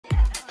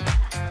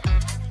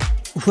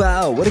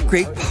Wow, what a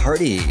great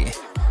party!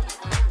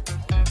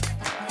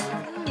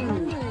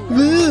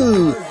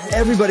 Woo!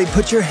 Everybody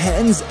put your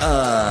hands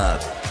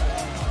up!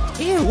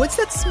 Ew, what's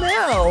that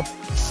smell?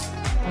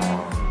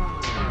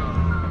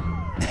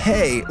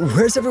 Hey,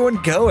 where's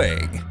everyone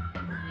going?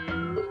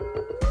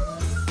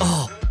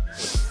 Oh,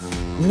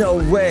 no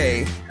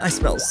way! I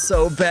smell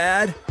so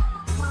bad!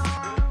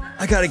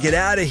 I gotta get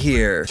out of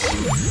here!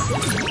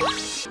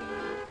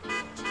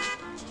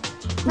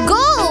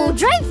 Go!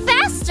 Drive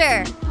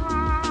faster!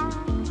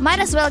 Might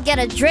as well get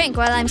a drink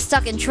while I'm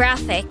stuck in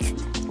traffic.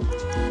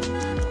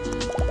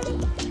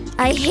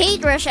 I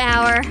hate rush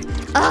hour.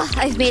 Ugh,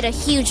 I've made a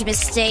huge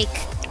mistake.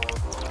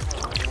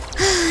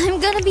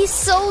 I'm gonna be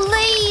so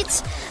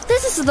late!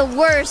 This is the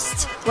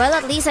worst. Well,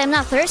 at least I'm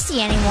not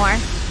thirsty anymore.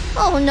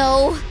 Oh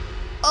no.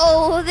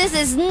 Oh, this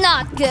is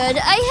not good.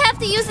 I have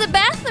to use the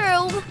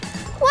bathroom.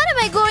 What am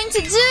I going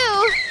to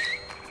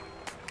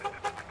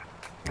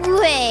do?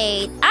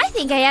 Wait, I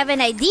think I have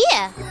an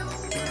idea.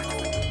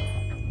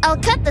 I'll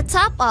cut the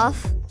top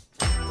off.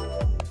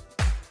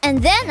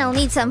 And then I'll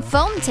need some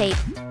foam tape.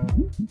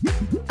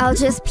 I'll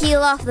just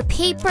peel off the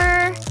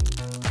paper.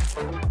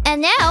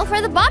 And now for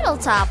the bottle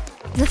top.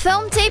 The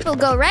foam tape will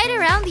go right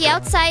around the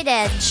outside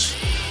edge.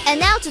 And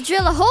now to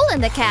drill a hole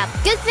in the cap.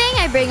 Good thing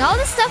I bring all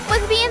the stuff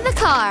with me in the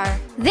car.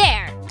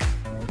 There.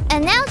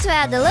 And now to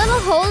add a little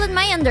hole in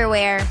my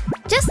underwear.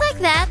 Just like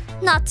that,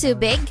 not too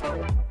big.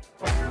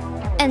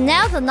 And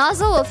now the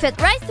nozzle will fit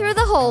right through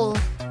the hole.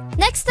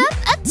 Next up,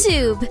 a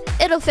tube.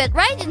 It'll fit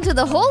right into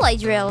the hole I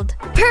drilled.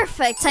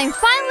 Perfect, I'm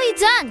finally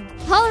done.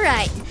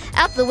 Alright,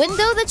 out the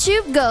window the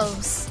tube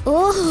goes.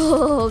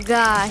 Oh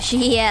gosh,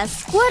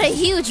 yes. What a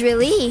huge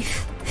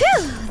relief.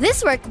 Phew,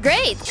 this worked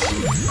great.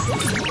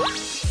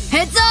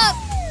 Heads up!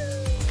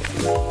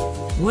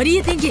 What do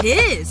you think it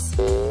is?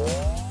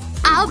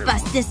 I'll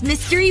bust this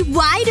mystery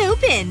wide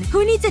open.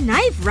 Who needs a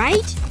knife,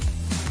 right?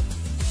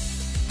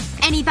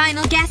 Any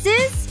final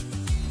guesses?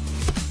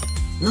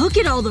 Look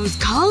at all those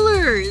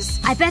colors!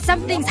 I bet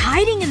something's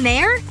hiding in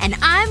there, and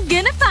I'm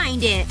gonna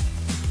find it!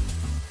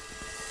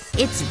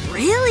 It's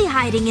really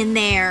hiding in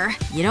there.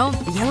 You don't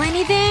feel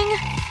anything?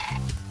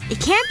 It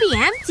can't be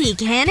empty,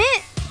 can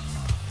it?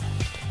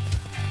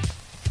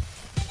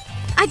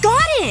 I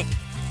got it!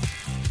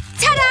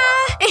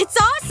 Ta-da! It's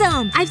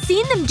awesome! I've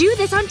seen them do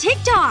this on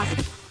TikTok!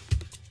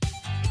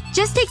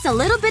 Just takes a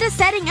little bit of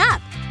setting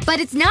up, but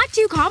it's not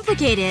too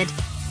complicated.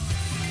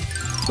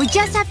 We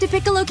just have to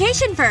pick a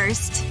location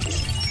first.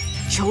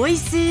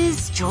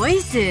 Choices,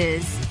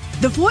 choices.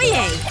 The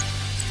foyer!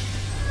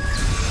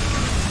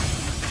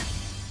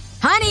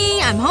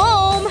 Honey, I'm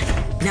home!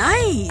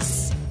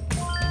 Nice!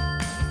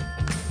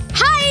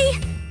 Hi!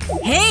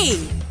 Hey!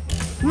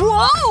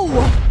 Whoa!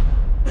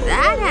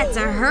 That had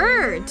to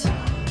hurt.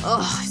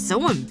 Ugh,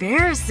 so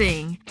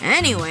embarrassing.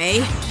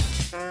 Anyway.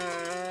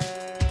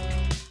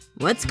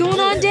 What's going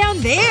on down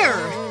there?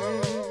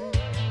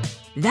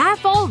 That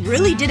fall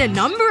really did a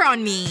number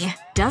on me.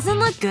 Doesn't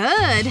look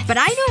good. But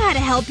I know how to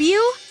help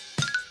you.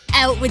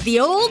 Out with the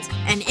old,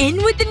 and in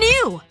with the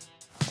new.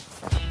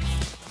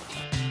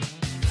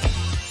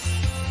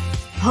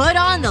 Put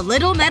on the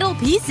little metal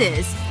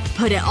pieces.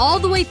 Put it all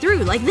the way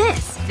through like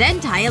this.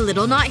 Then tie a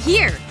little knot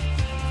here.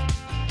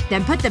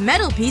 Then put the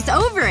metal piece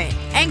over it.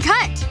 And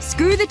cut!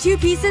 Screw the two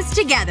pieces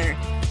together.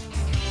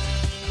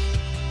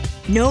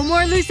 No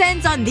more loose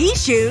ends on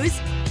these shoes.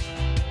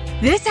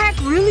 This hack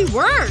really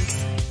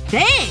works.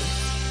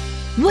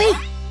 Thanks! Wait!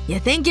 You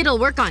think it'll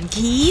work on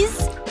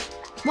keys?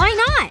 Why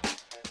not?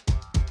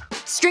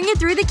 String it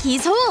through the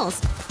keys'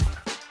 holes.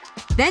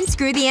 Then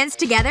screw the ends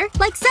together,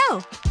 like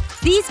so.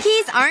 These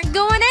keys aren't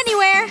going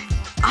anywhere.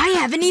 I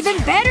have an even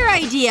better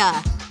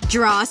idea!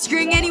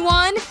 Drawstring,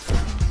 anyone?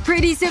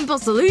 Pretty simple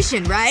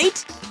solution,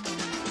 right?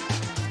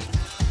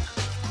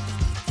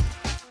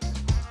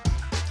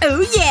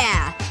 Oh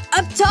yeah!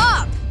 Up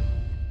top!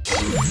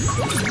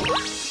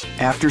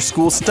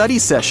 After-school study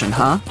session,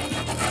 huh?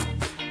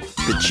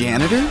 The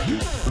janitor?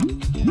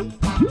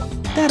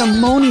 That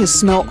ammonia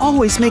smell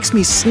always makes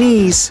me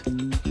sneeze.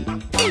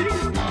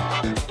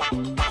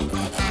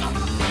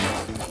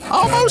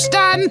 Almost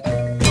done!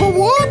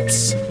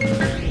 Whoops!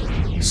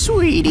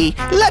 Sweetie,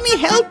 let me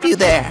help you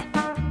there.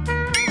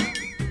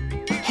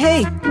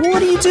 Hey,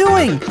 what are you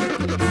doing?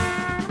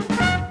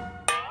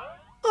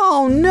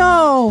 Oh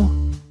no!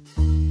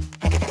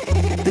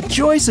 The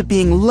joys of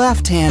being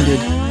left-handed.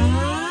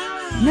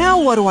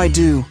 Now what do I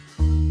do?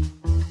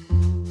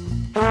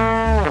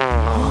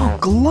 Oh,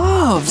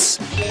 gloves!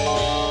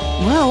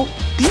 Well,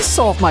 these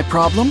solve my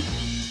problem.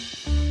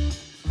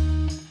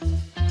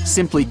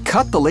 Simply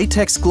cut the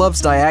latex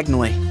gloves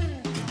diagonally.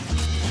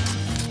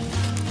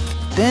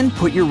 Then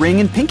put your ring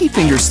and pinky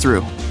fingers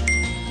through.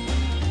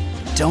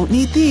 Don't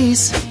need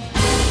these.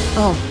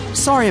 Oh,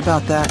 sorry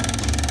about that.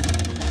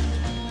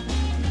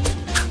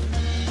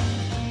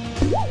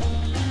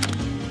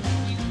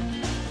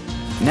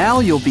 Now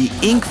you'll be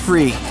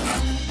ink-free.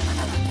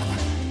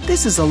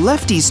 This is a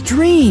lefty's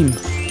dream.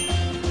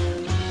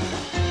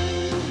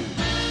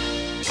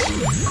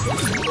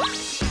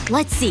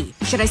 Let's see.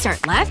 Should I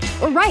start left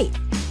or right?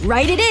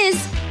 Right it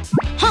is!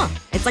 Huh.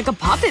 It's like a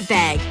poppet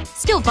bag.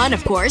 Still fun,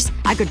 of course.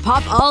 I could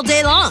pop all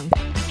day long.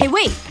 Hey,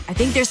 wait. I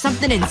think there's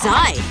something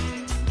inside.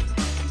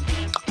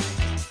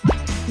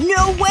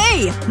 No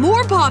way!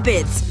 More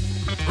poppets!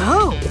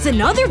 Oh, it's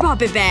another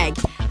poppet bag.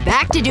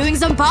 Back to doing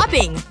some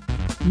popping.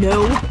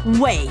 No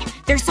way.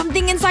 There's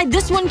something inside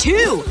this one,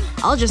 too.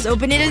 I'll just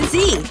open it and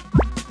see.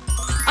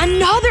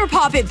 Another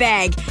poppet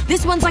bag!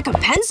 This one's like a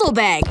pencil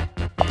bag.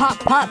 Pop,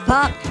 pop,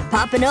 pop.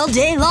 Popping all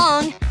day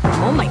long.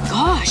 Oh my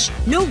gosh.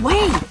 No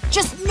way.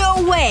 Just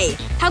no way.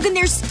 How can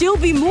there still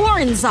be more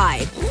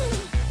inside?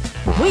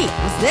 Wait,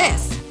 what's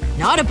this?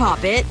 Not a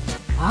poppet.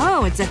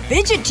 Oh, it's a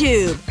fidget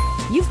tube.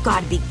 You've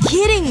gotta be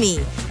kidding me.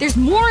 There's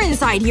more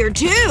inside here,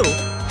 too.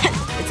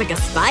 It's like a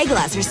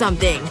spyglass or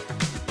something.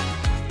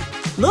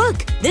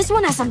 Look, this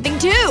one has something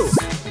too.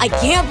 I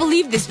can't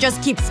believe this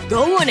just keeps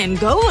going and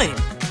going.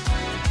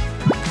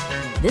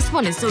 This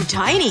one is so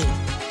tiny.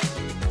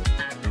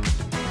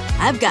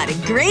 I've got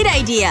a great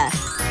idea.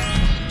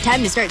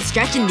 Time to start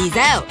stretching these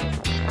out.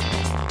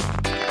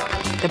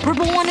 The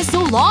purple one is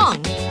so long.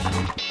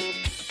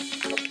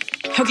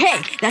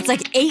 Okay, that's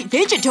like 8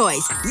 fidget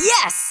toys.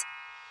 Yes!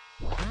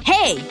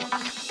 Hey!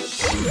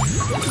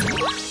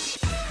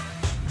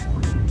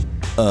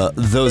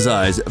 Those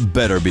eyes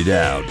better be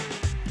down.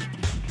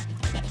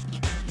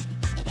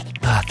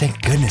 Ah,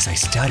 thank goodness I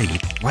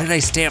studied. Why did I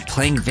stay up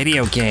playing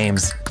video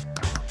games?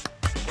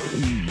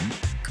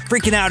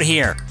 Freaking out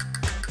here.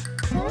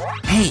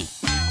 Hey.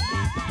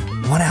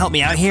 Wanna help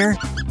me out here?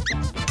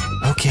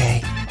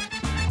 Okay.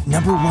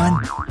 Number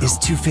 1 is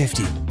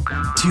 250.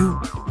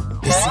 2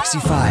 is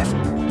 65.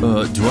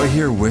 Do I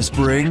hear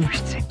whispering?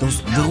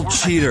 Those little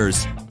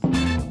cheaters.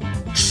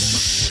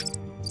 Shh.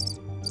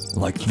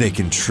 Like they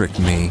can trick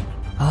me.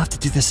 I'll have to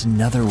do this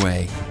another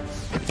way.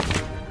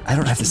 I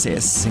don't have to say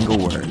a single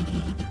word.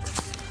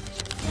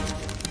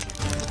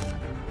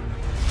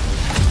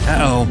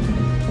 Uh-oh.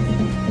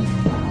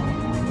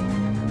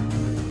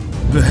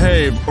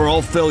 Behave, or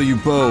I'll fail you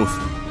both.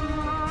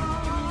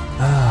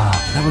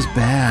 Ah, that was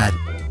bad.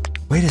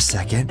 Wait a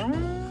second.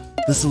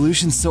 The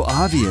solution's so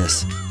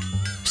obvious.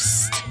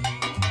 Psst.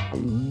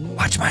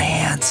 Watch my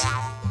hands.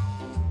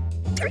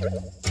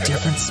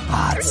 Different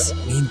spots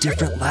mean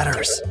different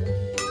letters.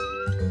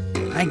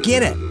 I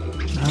get it.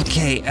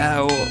 Okay,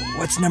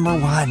 what's number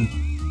 1?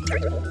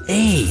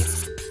 A.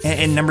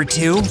 And number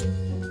 2?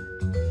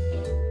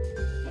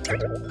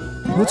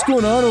 What's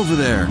going on over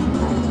there?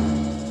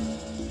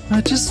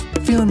 Just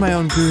feeling my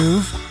own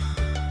groove.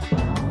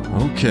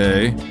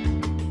 Okay.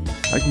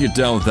 I can get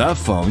down with that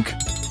funk.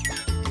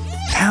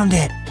 Found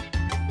it.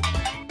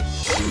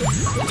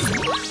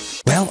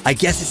 Well, I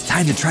guess it's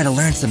time to try to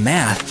learn some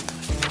math.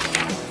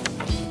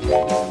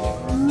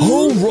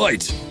 All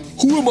right.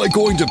 Who am I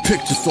going to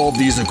pick to solve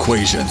these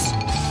equations?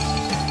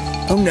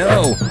 Oh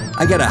no,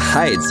 I gotta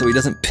hide so he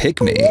doesn't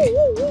pick me.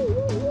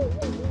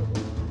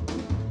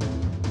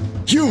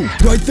 You,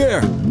 right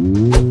there!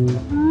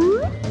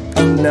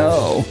 Oh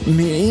no,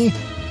 me?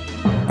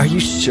 Are you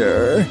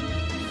sure?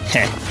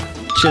 Heh,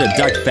 should've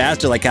ducked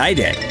faster like I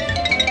did.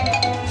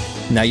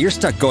 Now you're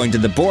stuck going to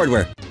the board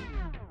where…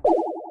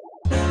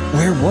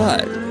 Where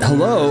what?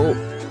 Hello?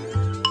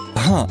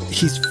 Huh,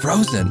 he's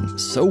frozen.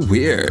 So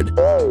weird.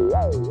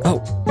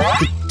 Oh,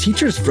 the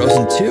teacher's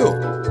frozen too.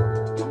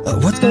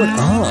 What's going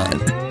on?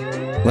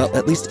 Well,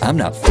 at least I'm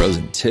not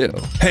frozen too.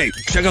 Hey,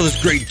 check out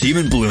this great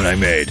demon balloon I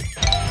made.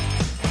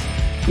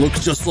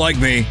 Looks just like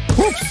me.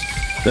 Whoops!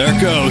 There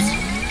it goes.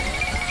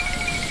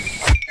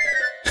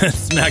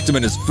 Smacked him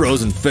in his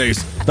frozen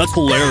face. That's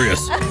hilarious.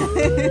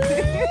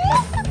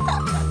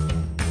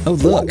 Oh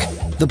look,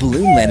 the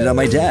balloon landed on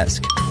my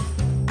desk.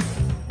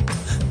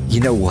 You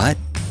know what?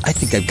 I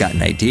think I've got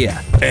an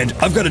idea. And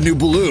I've got a new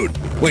balloon.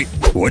 Wait,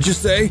 what'd you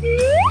say?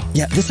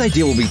 Yeah, this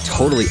idea will be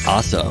totally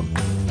awesome.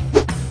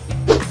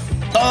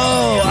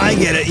 Oh, I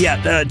get it.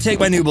 Yeah, take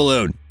my new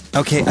balloon.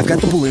 Okay, I've got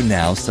the balloon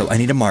now, so I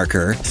need a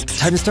marker.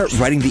 Time to start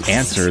writing the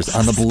answers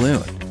on the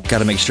balloon.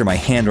 Gotta make sure my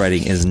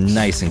handwriting is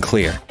nice and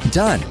clear.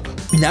 Done.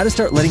 Now to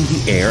start letting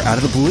the air out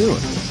of the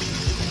balloon.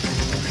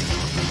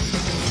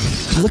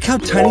 Look how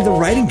tiny the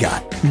writing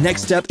got.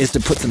 Next step is to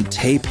put some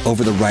tape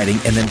over the writing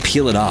and then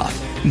peel it off.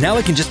 Now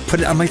I can just put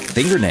it on my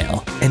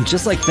fingernail. And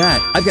just like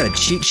that, I've got a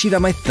cheat sheet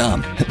on my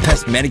thumb.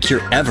 Best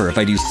manicure ever if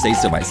I do say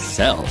so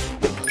myself.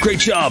 Great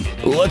job.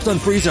 Let's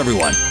unfreeze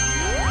everyone.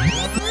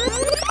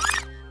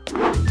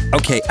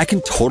 Okay, I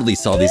can totally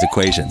solve these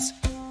equations.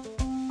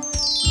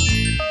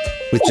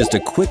 With just a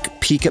quick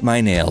peek at my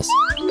nails.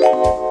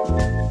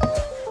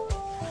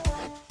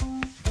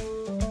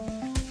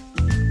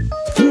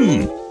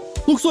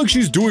 Looks like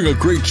she's doing a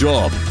great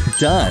job.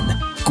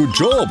 Done. Good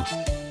job.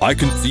 I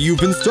can see you've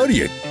been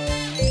studying.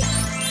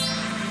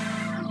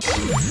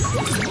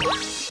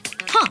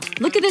 Huh,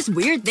 look at this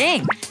weird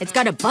thing. It's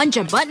got a bunch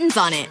of buttons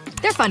on it.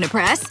 They're fun to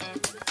press.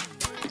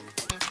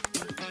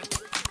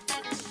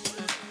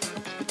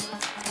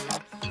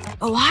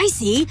 Oh, I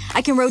see.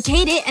 I can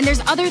rotate it and there's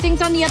other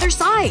things on the other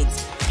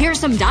sides. Here are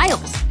some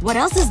dials. What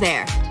else is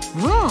there?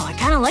 Oh, I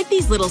kinda like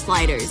these little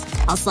sliders.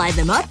 I'll slide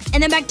them up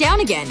and then back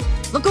down again.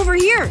 Look over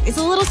here. It's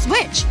a little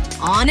switch.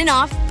 On and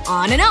off.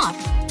 On and off.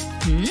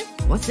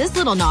 What's this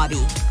little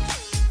knobby?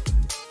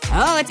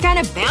 Oh, it's kind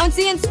of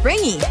bouncy and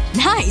springy.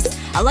 Nice.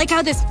 I like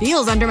how this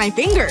feels under my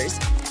fingers.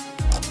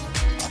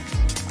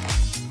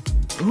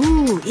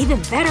 Ooh,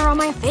 even better on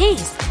my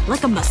face.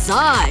 Like a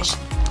massage.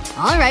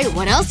 Alright,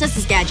 what else does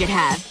this gadget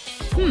have?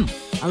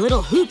 A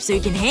little hoop so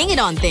you can hang it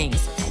on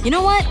things. You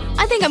know what?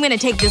 I think I'm gonna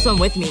take this one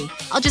with me.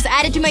 I'll just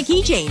add it to my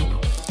keychain.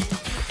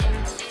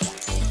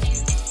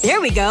 There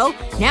we go.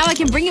 Now I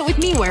can bring it with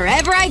me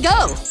wherever I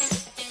go.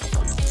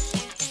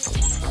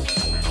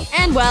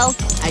 And well,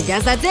 I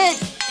guess that's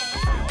it.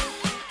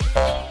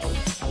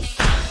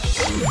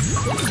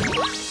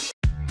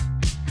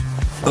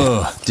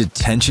 Ugh,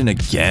 detention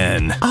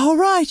again. All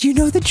right, you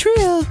know the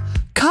drill.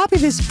 Copy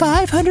this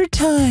 500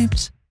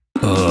 times.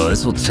 Ugh,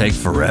 this will take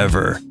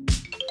forever.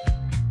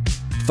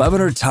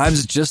 500 times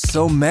is just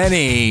so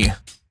many.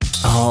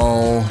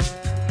 I'll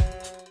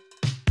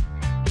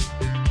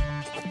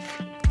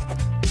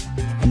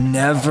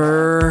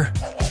never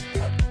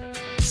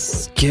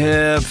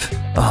skip.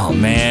 Oh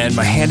man,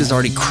 my hand is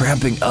already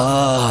cramping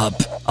up.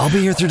 I'll be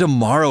here through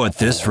tomorrow at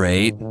this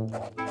rate.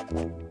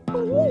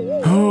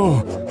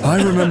 Oh,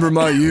 I remember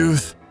my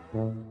youth.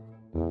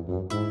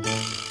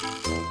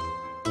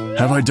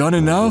 Have I done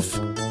enough?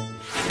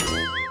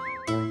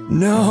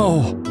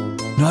 No,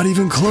 not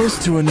even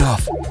close to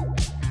enough.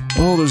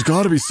 Oh, there's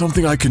gotta be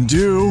something I can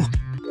do.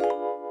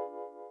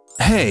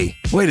 Hey,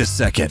 wait a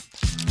second.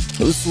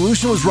 The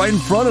solution was right in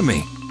front of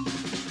me.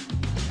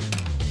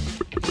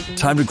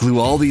 Time to glue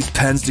all these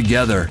pens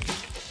together.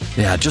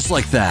 Yeah, just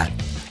like that.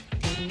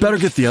 Better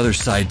get the other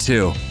side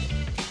too.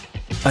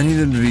 I need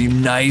them to be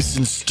nice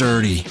and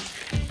sturdy.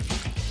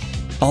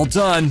 All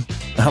done.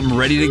 I'm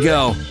ready to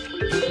go.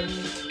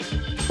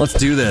 Let's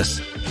do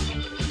this.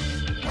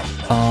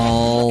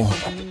 I'll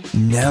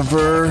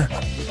never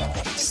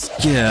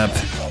skip.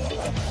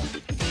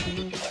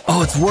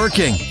 Oh, it's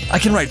working! I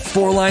can write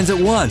 4 lines at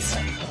once!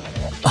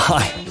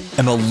 I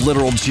am a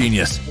literal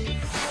genius.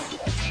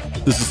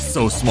 This is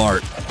so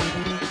smart.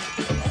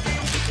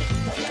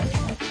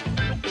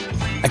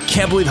 I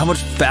can't believe how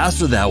much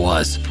faster that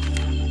was.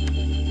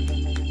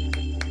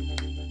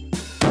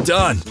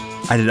 Done!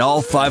 I did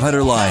all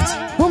 500 lines.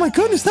 Oh my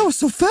goodness, that was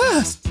so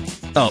fast.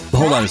 Oh,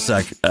 hold on a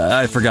sec.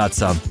 I forgot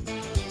some.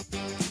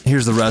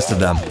 Here's the rest of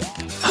them.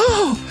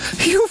 Oh,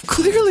 you've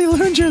clearly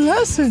learned your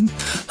lesson.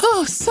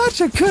 Oh,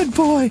 such a good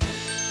boy.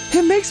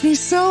 It makes me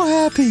so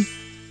happy.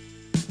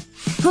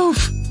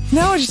 Oof,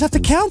 now I just have to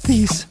count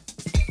these.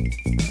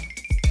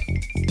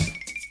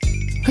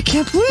 I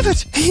can't believe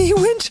it. He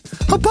went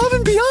above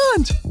and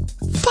beyond.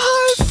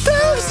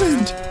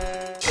 5,000!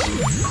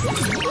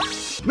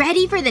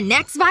 Ready for the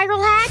next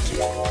viral hack?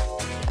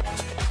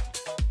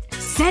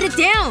 Set it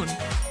down.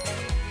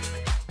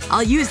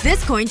 I'll use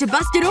this coin to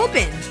bust it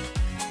open.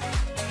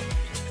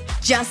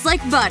 Just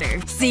like butter,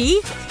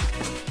 see?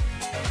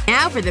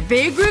 Now for the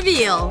big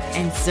reveal.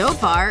 And so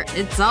far,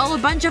 it's all a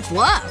bunch of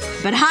fluff.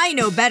 But I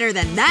know better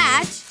than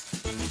that.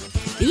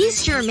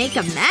 These sure make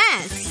a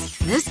mess.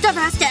 This stuff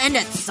has to end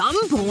at some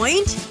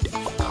point.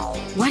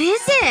 What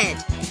is it?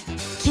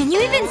 Can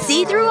you even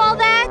see through all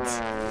that?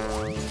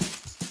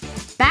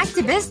 Back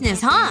to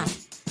business, huh?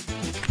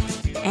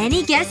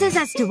 Any guesses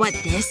as to what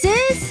this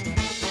is?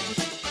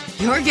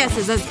 Your guess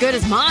is as good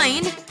as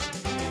mine.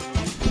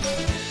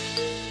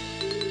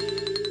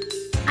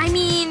 I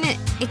mean,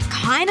 it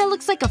kinda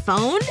looks like a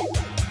phone.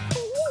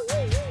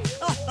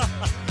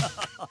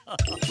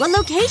 What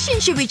location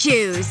should we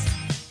choose?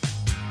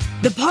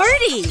 The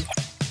party!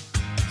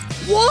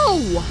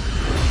 Whoa!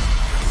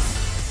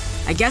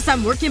 I guess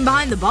I'm working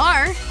behind the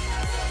bar.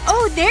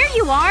 Oh, there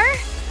you are!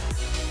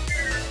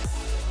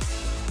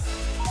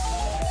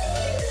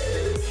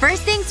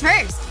 First things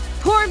first.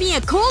 Pour me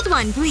a cold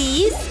one,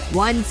 please.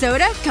 1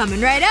 soda coming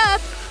right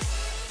up.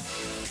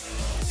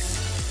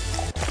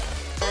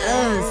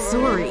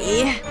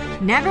 Sorry.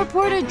 Never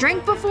poured a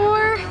drink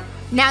before?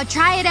 Now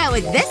try it out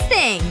with this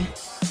thing.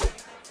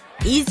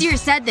 Easier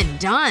said than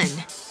done.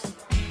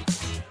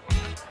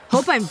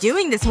 Hope I'm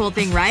doing this whole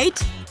thing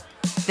right.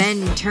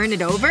 Then turn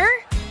it over?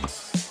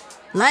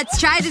 Let's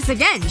try this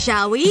again,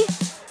 shall we?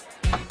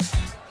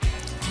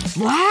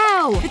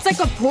 Wow! It's like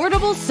a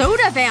portable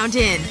soda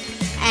fountain!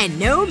 And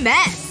no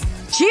mess.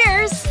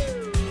 Cheers!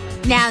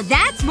 Now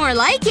that's more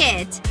like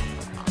it!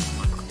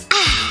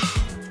 Ah.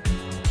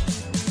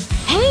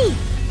 Hey!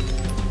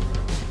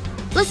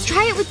 Let's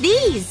try it with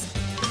these!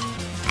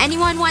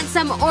 Anyone want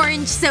some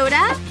orange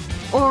soda?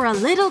 Or a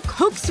little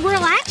Coke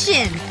swirl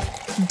action?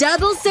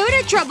 Double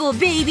soda trouble,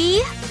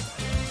 baby!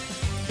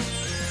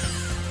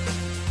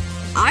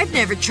 I've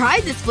never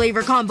tried this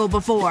flavor combo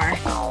before.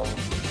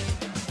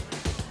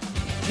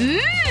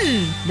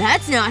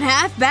 That's not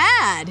half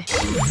bad.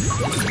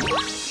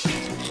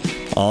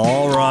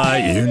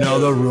 Alright, you know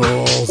the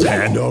rules.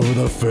 Hand over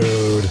the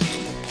food.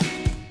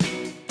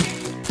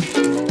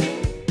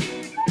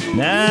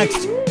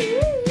 Next!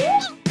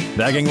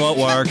 Begging won't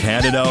work.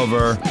 Hand it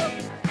over.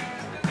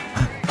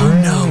 Oh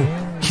no!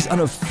 He's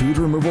on a food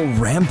removal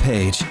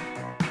rampage.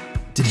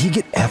 Did he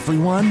get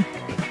everyone?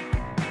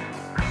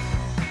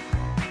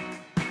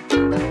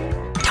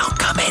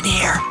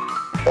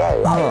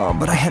 Oh,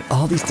 but I had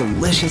all these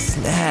delicious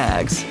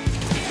snacks.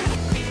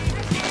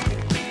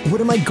 What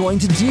am I going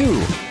to do?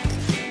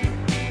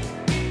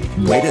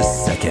 Wait a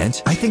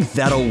second. I think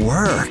that'll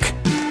work.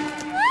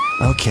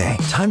 Okay,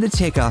 time to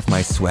take off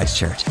my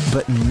sweatshirt,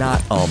 but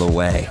not all the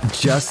way,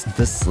 just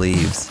the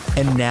sleeves.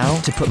 And now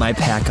to put my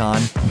pack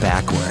on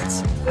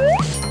backwards.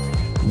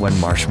 One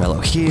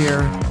marshmallow here,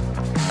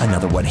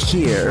 another one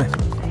here.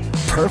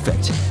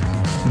 Perfect.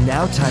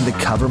 Now time to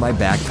cover my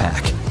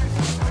backpack.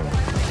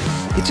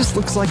 It just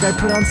looks like I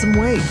put on some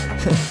weight.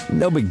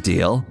 No big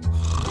deal.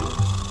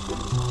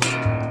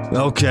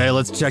 Okay,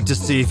 let's check to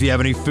see if you have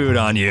any food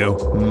on you.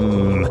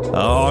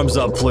 Arms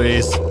up,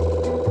 please.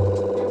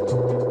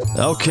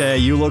 Okay,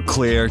 you look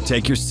clear.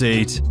 Take your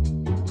seat.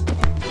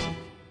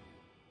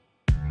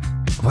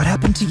 What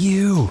happened to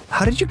you?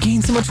 How did you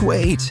gain so much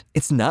weight?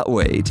 It's not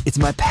weight, it's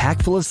my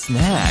pack full of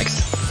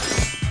snacks.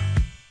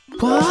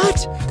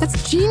 What?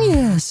 That's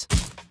genius.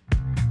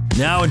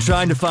 Now when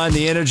trying to find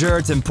the integer,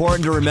 it's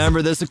important to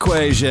remember this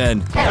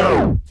equation.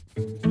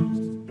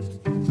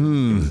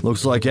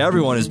 Looks like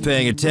everyone is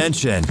paying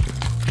attention.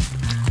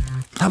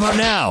 How about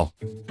now?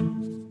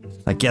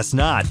 I guess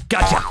not.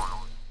 Gotcha!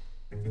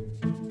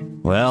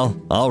 Well,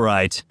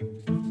 alright.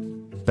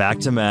 Back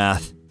to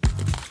math.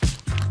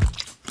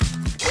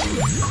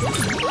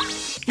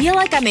 Feel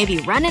like I may be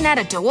running out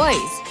of toys.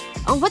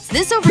 Oh, what's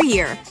this over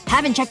here?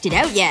 Haven't checked it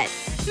out yet.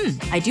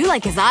 I do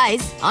like his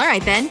eyes.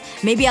 Alright then.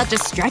 Maybe I'll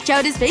just stretch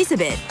out his face a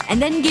bit,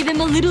 and then give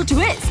him a little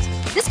twist.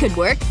 This could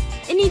work.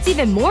 It needs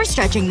even more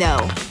stretching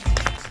though.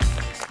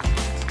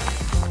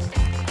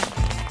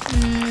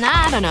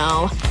 I don't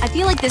know. I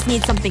feel like this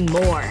needs something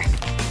more.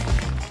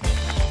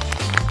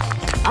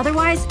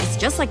 Otherwise, it's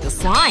just like the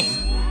slime.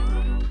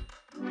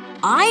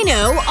 I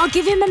know! I'll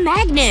give him a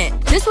magnet!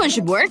 This one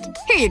should work.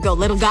 Here you go,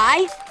 little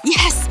guy.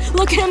 Yes!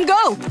 Look at him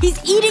go! He's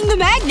eating the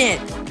magnet!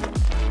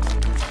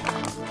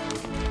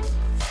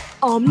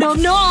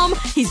 Nom nom!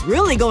 He's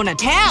really going to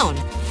town!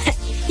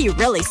 He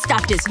really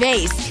stuffed his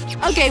face.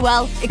 Okay,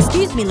 well,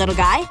 excuse me, little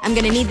guy. I'm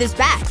gonna need this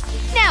back.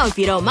 Now, if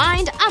you don't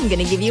mind, I'm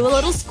gonna give you a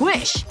little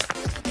squish.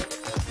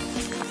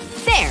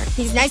 There!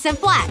 He's nice and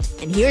flat.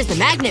 And here's the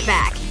magnet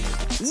back.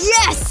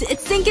 Yes!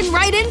 It's sinking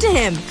right into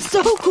him!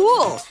 So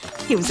cool!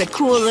 He was a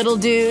cool little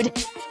dude.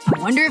 I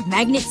wonder if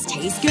magnets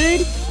taste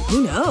good?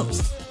 Who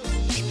knows?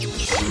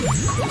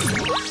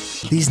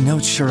 These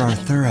notes sure are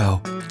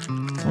thorough.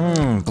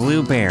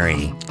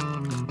 Blueberry.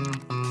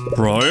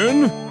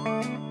 Brian?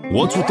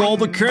 What's with all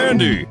the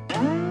candy?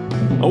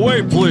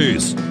 Away,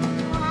 please!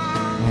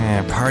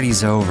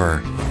 Party's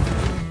over.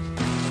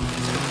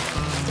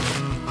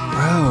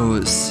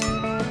 Rose.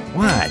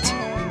 What?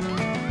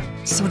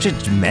 So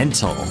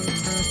judgmental.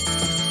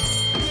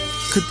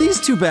 Could these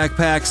two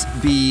backpacks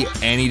be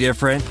any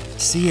different?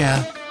 See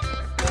ya.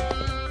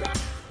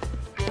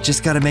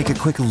 Just gotta make a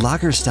quick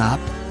locker stop.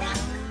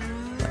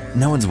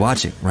 No one's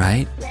watching,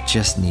 right?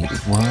 Just need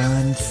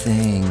one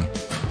thing.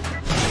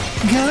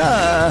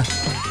 Gah!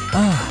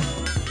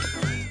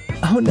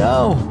 Oh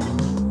no!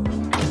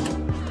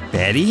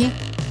 Betty?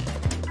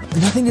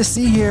 Nothing to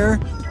see here.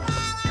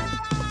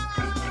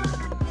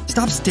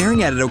 Stop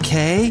staring at it,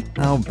 okay?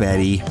 Oh,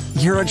 Betty.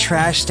 You're a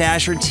trash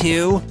stasher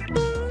too?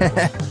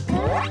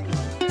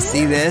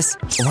 See this?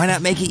 Why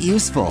not make it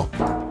useful?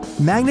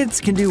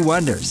 Magnets can do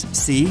wonders,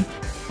 see?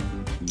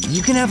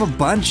 You can have a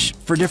bunch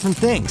for different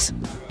things.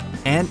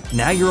 And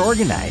now you're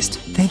organized.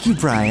 Thank you,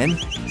 Brian.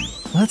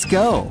 Let's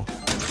go.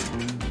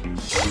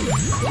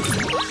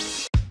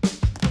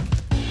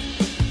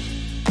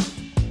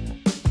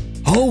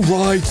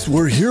 Alright,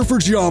 we're here for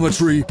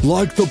geometry,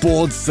 like the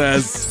board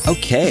says.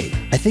 Okay,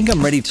 I think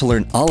I'm ready to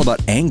learn all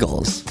about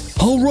angles.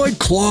 Alright,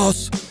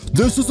 class.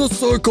 This is a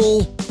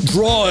circle.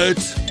 Draw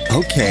it.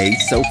 Okay,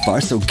 so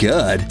far so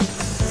good.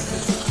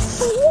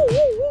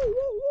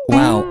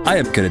 Wow, I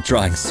am good at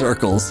drawing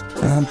circles.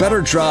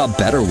 Better draw a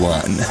better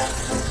one.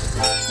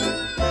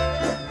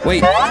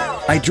 Wait,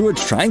 I drew a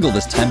triangle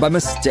this time by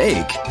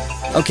mistake.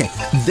 Okay,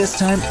 this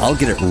time I'll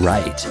get it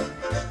right.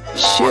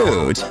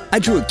 Shoot, I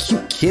drew a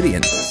cute kitty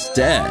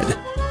instead.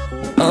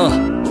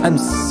 Ugh, I'm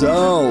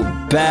so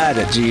bad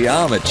at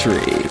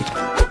geometry.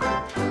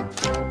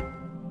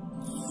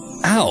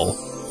 Ow,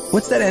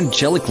 what's that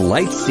angelic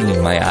light stinging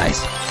in my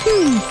eyes?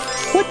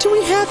 What do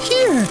we have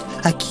here?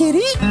 A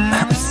kitty?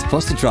 I'm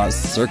supposed to draw a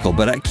circle,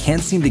 but I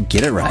can't seem to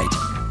get it right.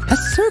 A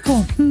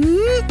circle?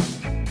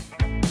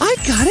 I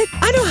got it.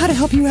 I know how to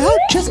help you out.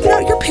 Just get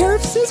out your pair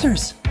of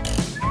scissors.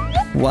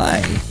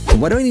 Why?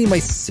 What do I need my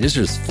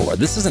scissors for?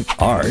 This isn't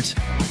art.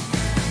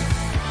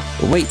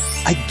 Wait,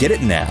 I get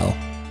it now.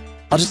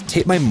 I'll just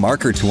tape my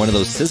marker to one of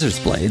those scissors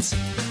blades.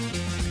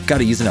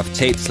 Gotta use enough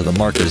tape so the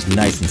marker is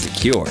nice and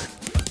secure.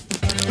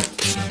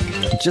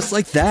 Just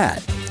like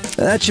that.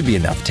 That should be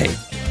enough tape.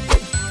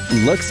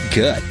 Looks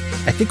good.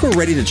 I think we're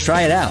ready to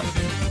try it out.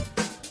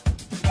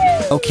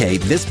 Okay,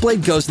 this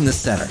blade goes in the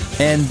center,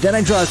 and then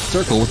I draw a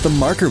circle with the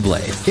marker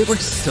blade. It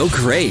works so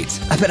great.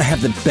 I bet I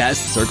have the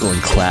best circle in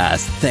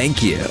class.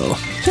 Thank you.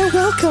 You're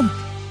welcome.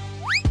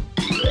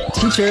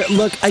 Teacher,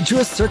 look, I drew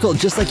a circle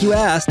just like you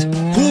asked.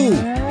 Whoa,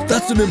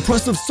 that's an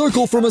impressive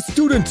circle from a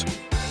student.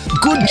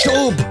 Good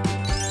job.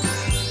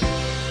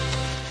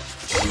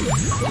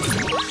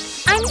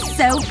 I'm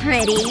so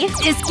pretty.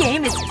 This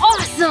game is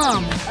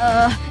awesome.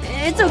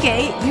 It's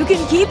okay. You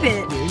can keep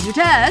it. Here's your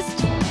test.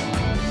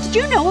 Did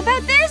you know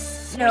about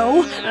this?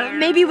 No.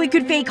 Maybe we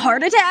could fake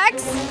heart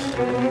attacks?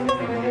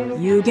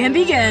 You can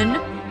begin.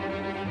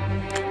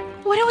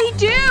 What do we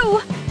do?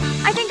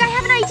 I think I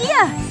have an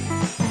idea.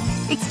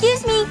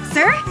 Excuse me,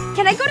 sir?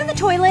 Can I go to the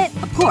toilet?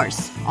 Of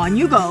course. On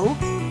you go.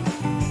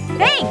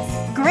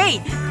 Thanks.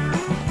 Great.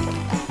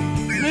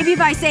 Maybe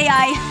if I say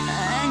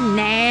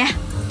nah.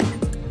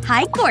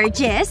 Hi,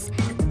 gorgeous.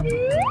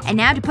 And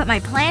now to put my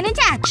plan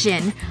into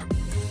action.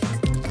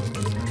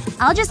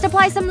 I'll just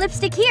apply some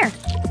lipstick here.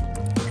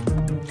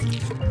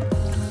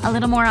 A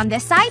little more on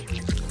this side.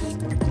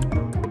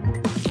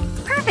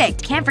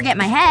 Perfect. Can't forget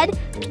my head.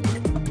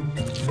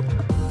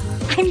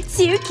 I'm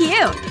too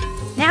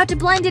cute. Now to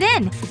blend it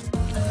in.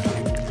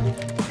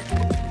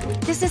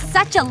 This is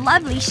such a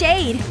lovely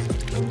shade.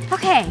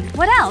 Okay,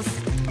 what else?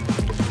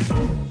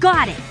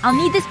 Got it. I'll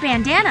need this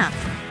bandana.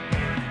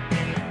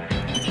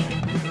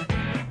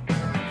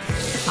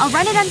 I'll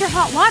run it under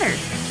hot water.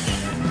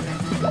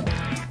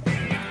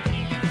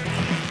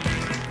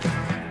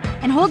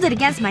 And hold it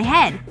against my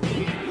head.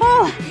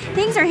 Oh,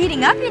 things are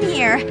heating up in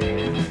here.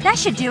 That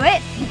should do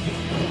it.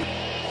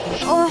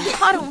 Oh,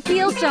 I don't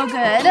feel so good.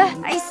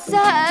 I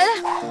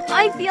said,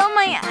 I feel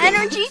my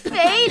energy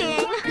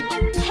fading.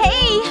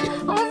 Hey,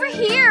 over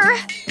here.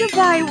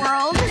 Goodbye,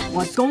 world.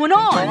 What's going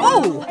on?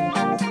 Oh!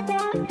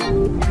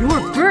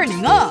 You're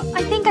burning up.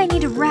 I think I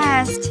need a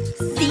rest.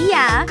 See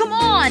ya. Come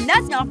on,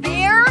 that's not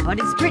fair. But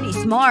it's pretty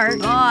smart.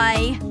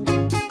 Bye.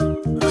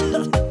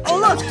 Oh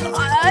look,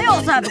 I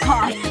also have a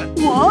cough.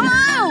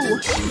 Whoa!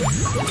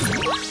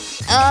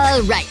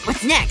 Right,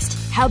 what's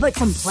next? How about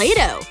some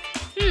Play-Doh?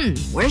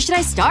 Where should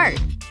I start?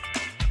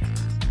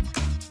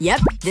 Yep,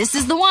 this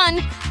is the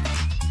one.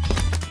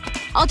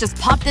 I'll just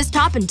pop this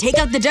top and take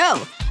out the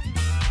dough.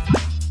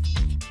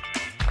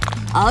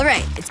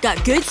 Alright, it's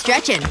got good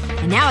stretching.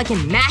 And now I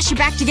can mash it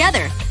back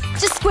together.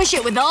 Just squish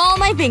it with all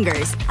my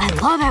fingers. I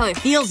love how it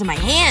feels in my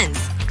hands.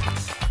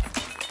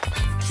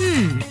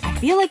 I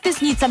feel like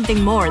this needs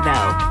something more,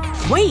 though.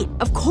 Wait,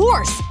 of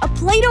course! A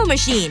Play-Doh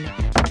machine!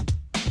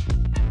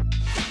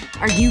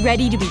 Are you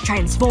ready to be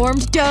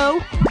transformed,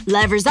 dough?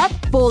 Levers up,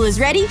 bowl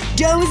is ready,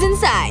 dough is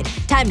inside.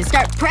 Time to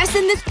start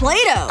pressing this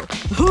Play-Doh!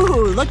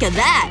 Ooh, look at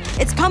that!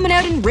 It's coming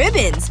out in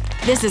ribbons!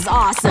 This is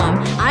awesome!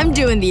 I'm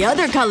doing the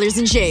other colors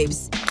and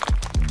shapes.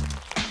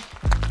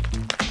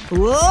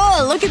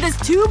 Whoa, look at this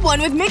tube one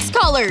with mixed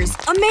colors!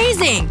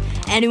 Amazing!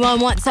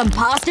 Anyone want some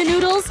pasta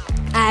noodles?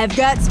 I've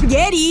got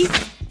spaghetti!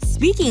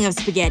 Speaking of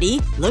spaghetti,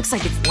 looks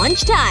like it's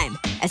lunchtime.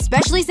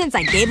 Especially since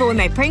I gave away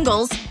my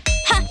Pringles.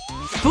 Ha!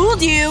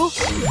 Fooled you!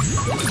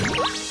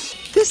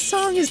 This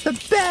song is the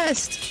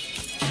best!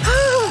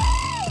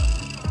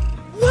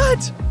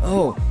 What?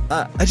 Oh,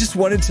 I just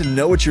wanted to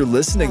know what you're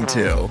listening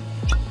to.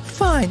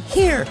 Fine,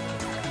 here.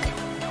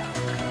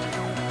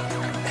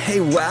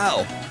 Hey,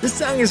 wow. This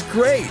song is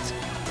great.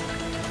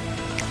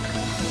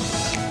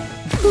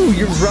 Ooh,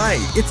 you're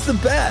right. It's the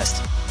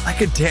best. I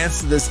could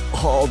dance to this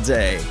all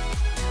day.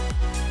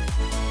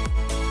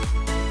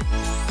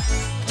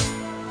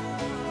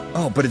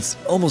 Oh, but it's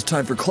almost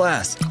time for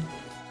class.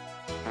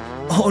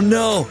 Oh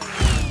no!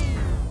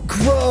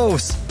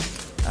 Gross!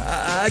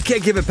 I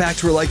can't give it back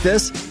to her like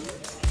this.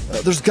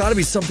 There's gotta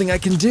be something I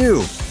can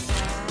do.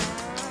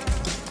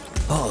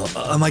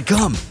 Oh, my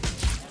gum.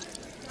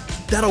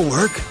 That'll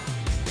work.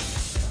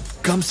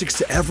 Gum sticks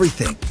to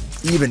everything,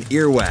 even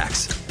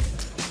earwax.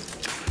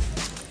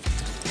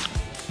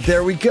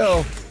 There we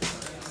go.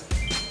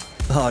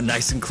 Oh,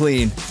 nice and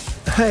clean.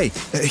 Hey,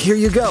 here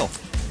you go.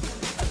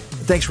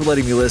 Thanks for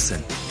letting me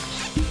listen.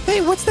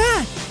 Hey, what's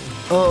that?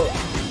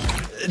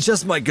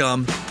 Just my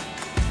gum.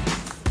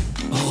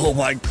 Oh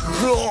my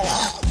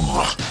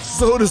god.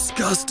 So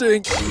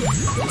disgusting.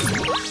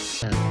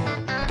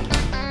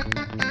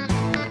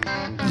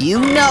 You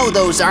know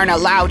those aren't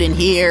allowed in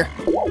here.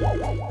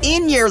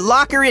 In your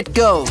locker it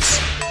goes.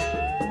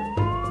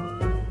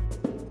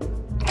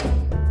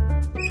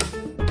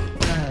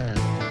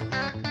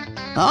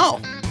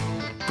 Oh,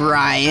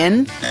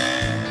 Brian.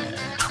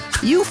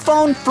 You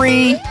phone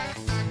free?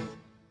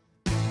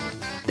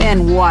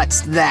 Then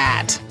what's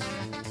that?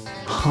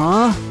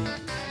 Huh?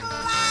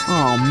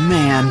 Oh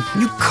man,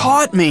 you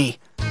caught me.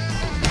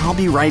 I'll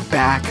be right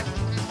back.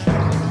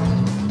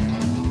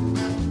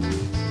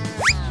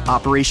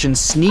 Operation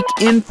Sneak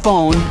In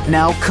Phone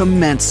now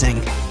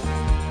commencing.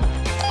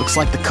 Looks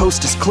like the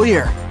coast is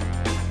clear.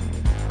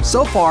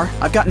 So far,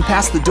 I've gotten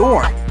past the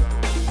door.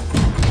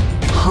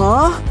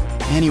 Huh?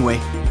 Anyway,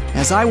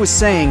 as I was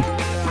saying,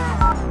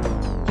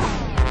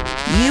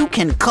 you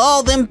can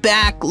call them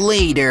back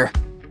later.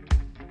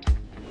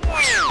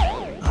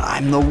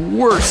 I'm the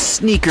worst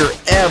sneaker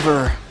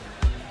ever.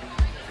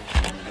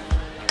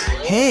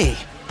 Hey,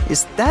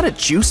 is that a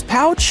juice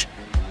pouch?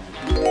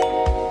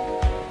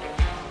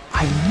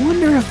 I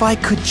wonder if I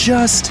could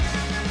just…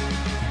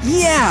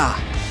 Yeah!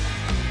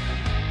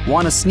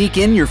 Want to sneak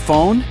in your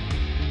phone?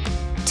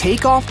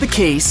 Take off the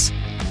case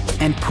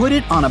and put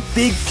it on a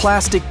big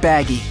plastic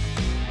baggie.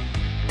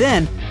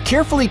 Then,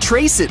 carefully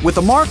trace it with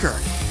a marker.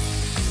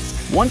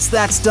 Once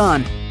that's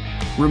done,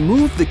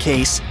 remove the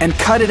case and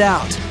cut it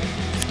out.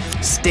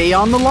 Stay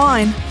on the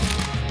line.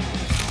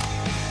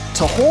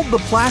 To hold the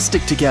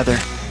plastic together,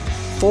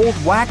 fold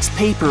wax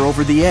paper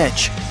over the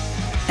edge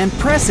and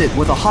press it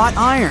with a hot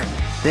iron.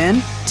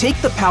 Then,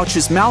 take the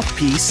pouch's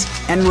mouthpiece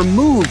and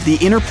remove the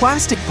inner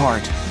plastic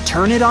part.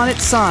 Turn it on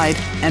its side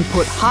and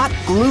put hot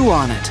glue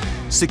on it.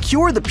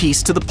 Secure the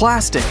piece to the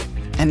plastic.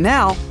 And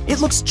now, it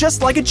looks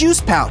just like a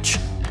juice pouch.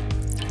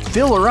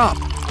 Fill her up.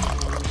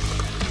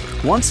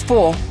 Once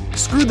full,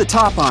 screw the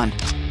top on.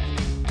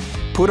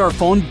 Put our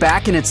phone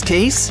back in its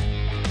case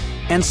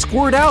and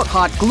squirt out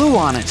hot glue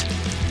on it.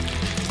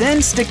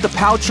 Then stick the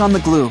pouch on the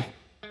glue.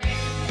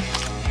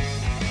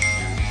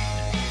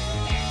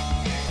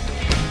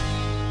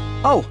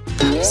 Oh,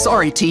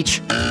 sorry,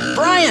 Teach.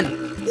 Brian,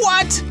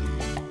 what?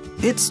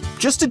 It's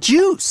just a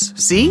juice,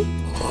 see?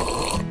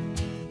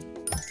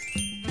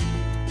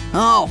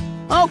 Oh,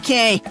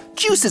 okay.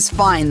 Juice is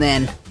fine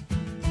then.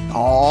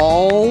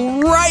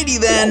 Alrighty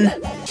then.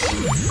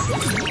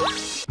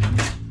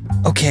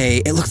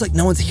 Okay, it looks like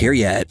no one's here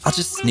yet. I'll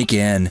just sneak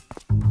in.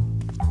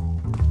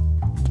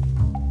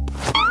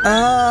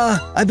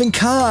 I've been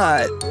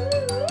caught.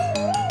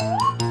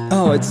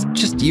 Oh, it's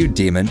just you,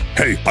 demon.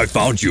 Hey, I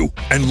found you,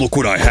 and look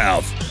what I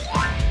have.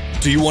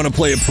 Do you want to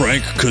play a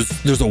prank? Because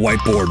there's a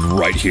whiteboard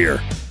right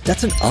here.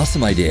 That's an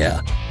awesome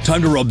idea.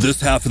 Time to rub this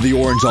half of the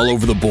orange all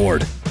over the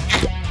board.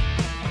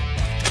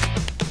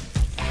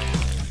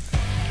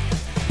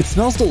 It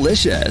smells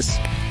delicious.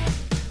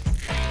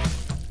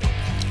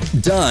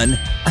 Done.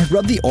 I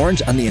rubbed the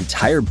orange on the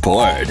entire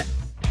board.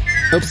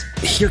 Oops,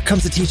 here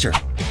comes the teacher.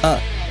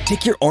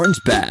 Take your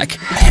orange back.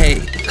 Hey,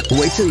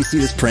 wait till you see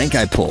this prank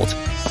I pulled.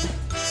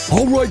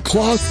 All right,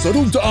 class,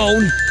 settle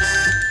down.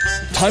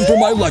 Time for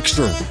my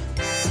lecture.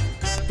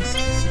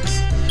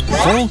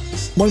 Huh?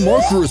 My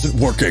marker isn't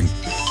working.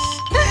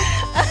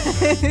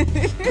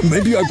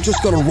 Maybe I've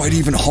just got to write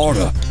even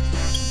harder.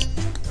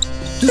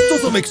 This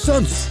doesn't make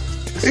sense.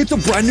 It's a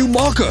brand new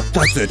marker.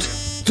 That's it.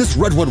 This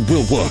red one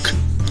will work.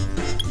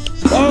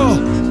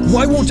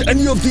 Why won't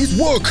any of these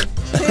work?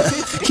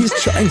 He's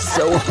trying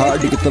so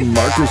hard to get the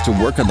markers to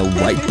work on the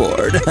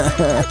whiteboard.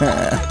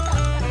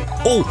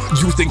 Oh,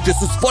 you think this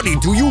is funny,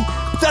 do you?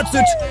 That's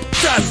it!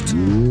 Test!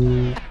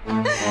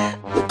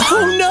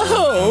 Oh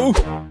no!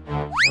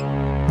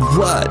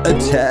 What, a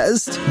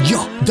test?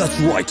 Yeah, that's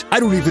right. I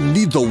don't even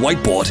need the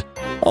whiteboard.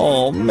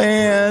 Oh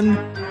man.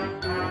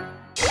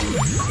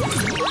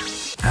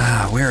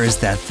 Where is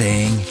that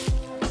thing?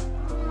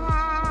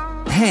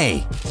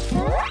 Hey,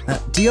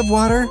 do you have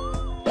water?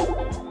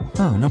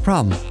 Oh, no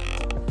problem.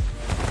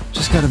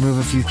 Just gotta move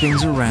a few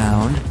things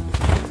around.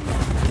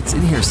 It's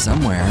in here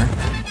somewhere.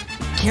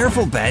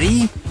 Careful,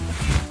 Betty!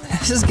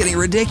 This is getting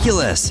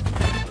ridiculous.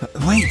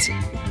 Wait,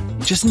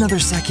 just another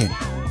second.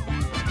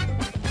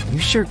 You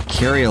sure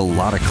carry a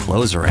lot of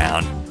clothes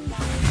around.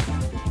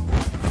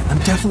 I'm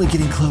definitely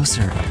getting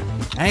closer.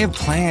 I have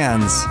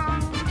plans.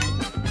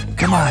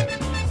 Come on.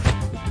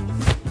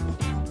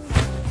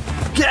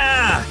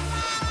 Gah!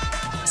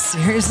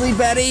 Seriously,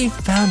 Betty?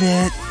 Found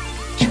it.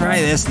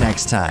 Try this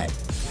next time.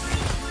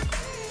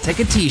 Take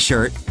a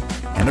t-shirt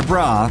and a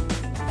bra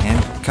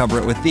and cover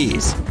it with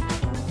these.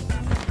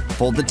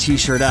 Fold the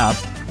t-shirt up,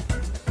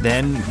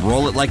 then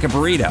roll it like a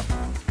burrito.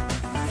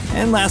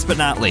 And last but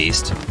not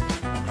least,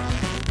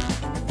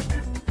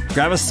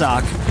 grab a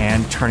sock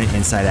and turn it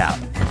inside out.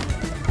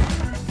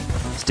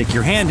 Stick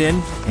your hand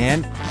in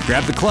and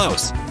grab the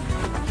clothes.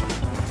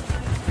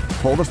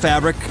 Pull the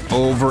fabric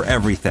over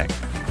everything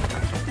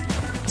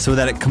so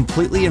that it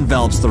completely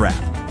envelops the wrap.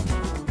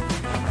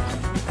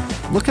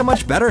 Look how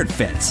much better it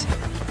fits.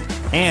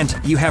 And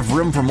you have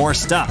room for more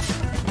stuff.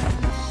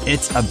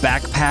 It's a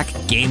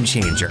backpack game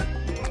changer.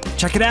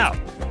 Check it out.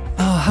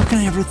 Oh, how can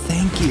I ever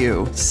thank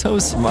you? So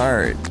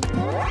smart.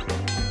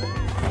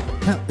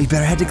 Well, we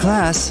better head to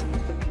class.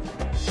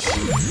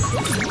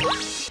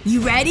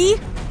 You ready?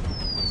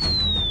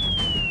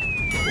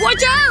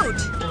 Watch out!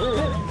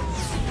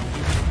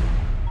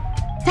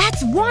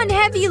 That's one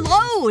heavy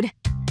load!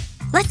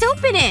 Let's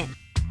open it!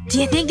 Do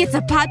you think it's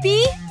a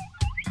puppy?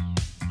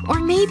 Or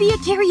maybe a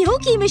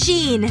karaoke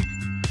machine?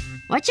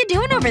 What you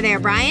doing over there,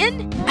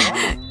 Brian?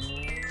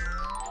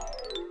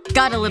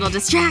 Got a little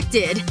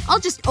distracted. I'll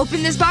just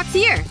open this box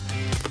here.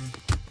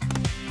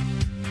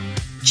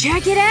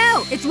 Check it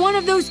out! It's one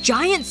of those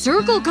giant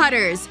circle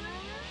cutters.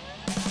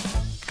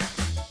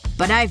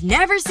 But I've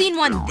never seen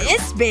one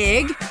this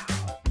big.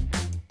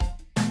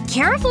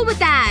 Careful with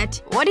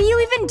that! What are you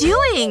even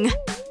doing?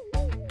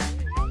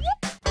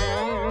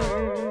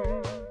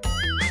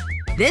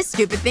 This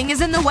stupid thing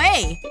is in the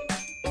way.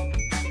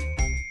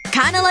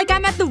 Kinda like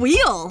I'm at the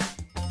wheel.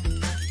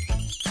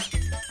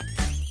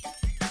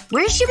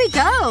 Where should we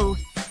go?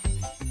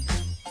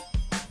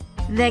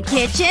 The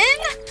kitchen?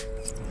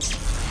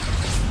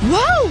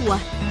 Whoa!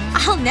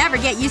 I'll never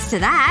get used to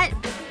that.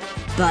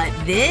 But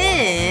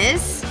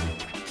this…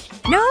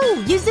 No!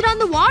 Use it on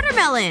the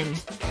watermelon!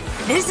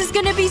 This is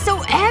gonna be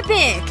so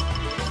epic!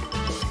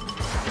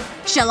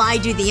 Shall I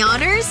do the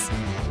honors?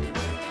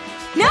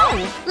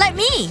 No! Let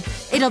me!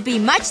 It'll be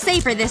much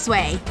safer this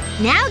way.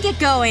 Now get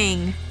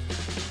going!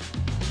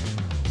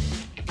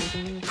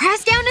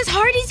 Press down as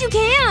hard as you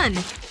can!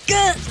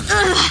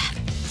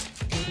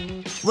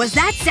 Was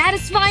that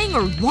satisfying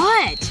or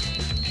what?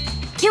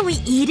 Can we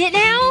eat it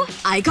now?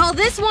 I call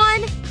this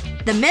one…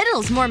 The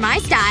middle's more my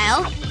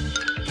style.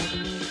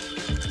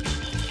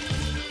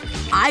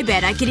 I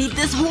bet I could eat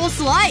this whole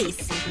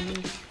slice.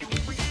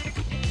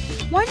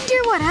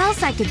 Wonder what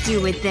else I could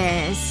do with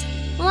this.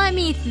 Let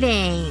me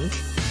think.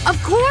 Of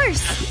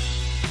course!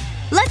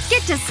 Let's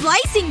get to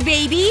slicing,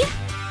 baby!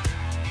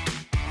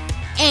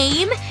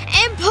 Aim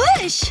and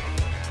push!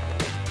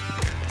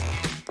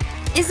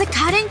 Is it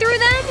cutting through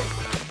them?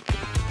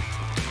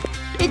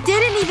 It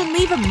didn't even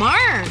leave a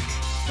mark.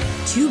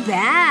 Too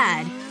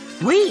bad.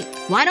 Wait,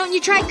 why don't you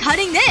try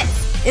cutting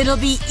this? It'll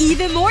be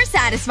even more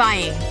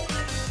satisfying.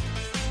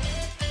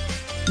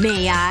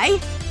 May I?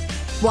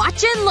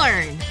 Watch and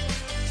learn.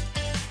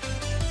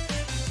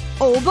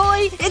 Oh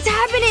boy, it's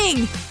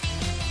happening!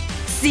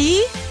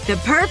 See? The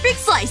perfect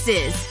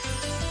slices.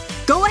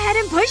 Go ahead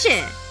and push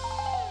it.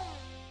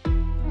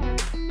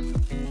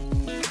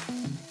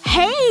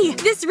 Hey!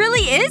 This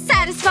really is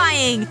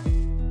satisfying!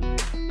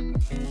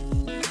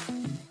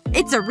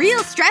 It's a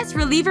real stress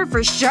reliever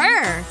for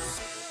sure!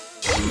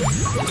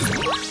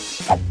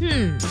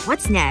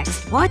 What's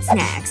next? What's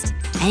next?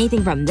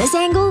 Anything from this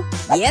angle?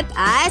 Yep,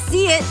 I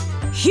see it.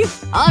 Phew.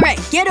 Alright,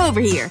 get over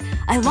here.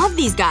 I love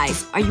these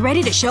guys. Are you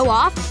ready to show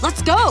off?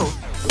 Let's go!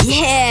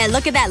 Yeah,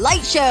 look at that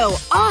light show!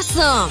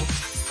 Awesome!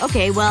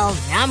 Okay, well,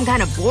 now I'm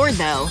kinda bored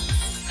though.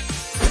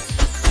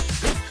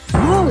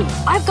 Whoa!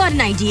 I've got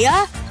an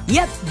idea!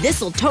 Yep,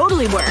 this'll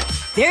totally work.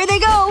 There they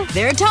go!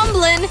 They're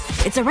tumbling!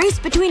 It's a race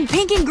between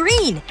pink and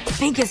green!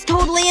 Pink is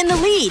totally in the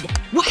lead!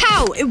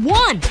 Wow! It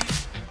won!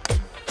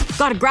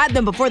 Gotta grab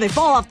them before they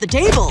fall off the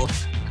table.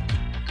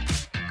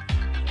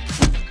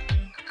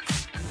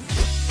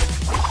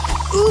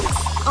 Oops!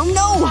 Oh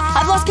no!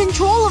 I've lost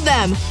control of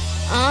them!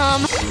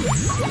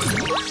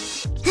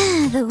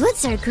 The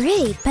woods are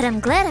great, but I'm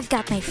glad I've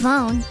got my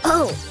phone.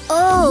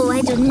 Oh,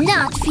 I do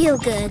not feel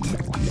good.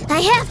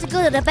 I have to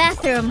go to the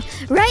bathroom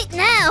right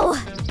now!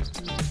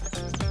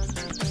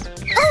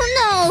 Oh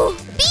no!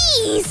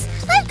 Bees!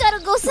 I've gotta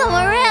go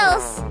somewhere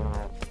else!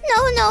 No!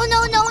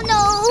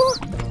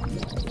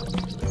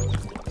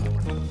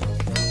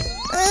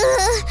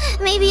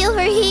 Maybe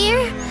over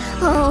here?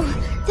 Oh,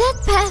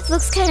 that path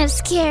looks kind of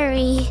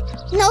scary.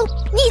 Nope,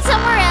 need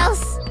somewhere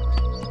else.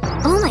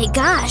 Oh my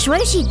gosh,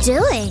 what is she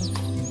doing?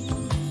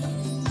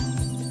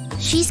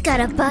 She's got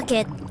a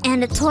bucket,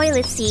 and a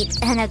toilet seat,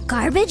 and a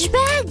garbage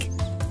bag?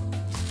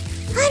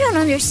 I don't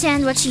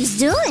understand what she's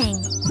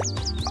doing.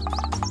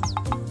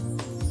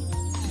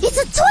 It's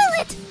a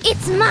toilet!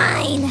 It's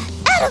mine!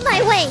 Out of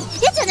my way!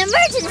 It's an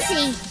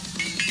emergency!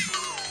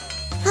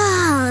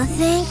 Oh,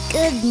 thank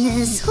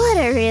goodness. What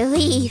a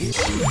relief.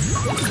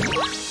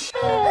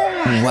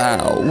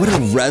 Wow, what a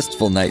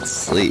restful night's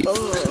sleep.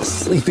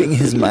 Sleeping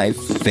is my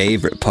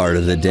favorite part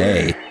of the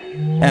day.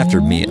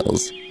 After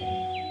meals.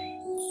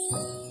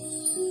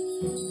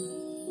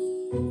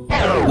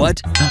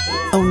 What?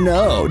 Oh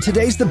no,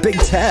 today's the big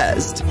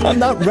test. I'm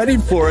not ready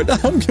for it.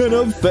 I'm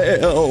gonna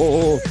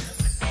fail.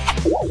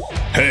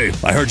 Hey,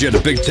 I heard you had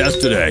a big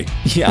test today.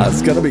 Yeah,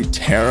 it's gonna be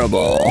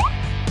terrible.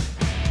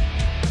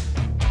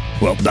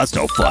 Well, that's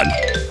no fun.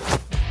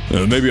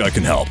 Maybe I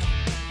can help.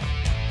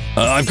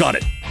 I've got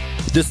it.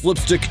 This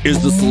lipstick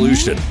is the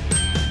solution.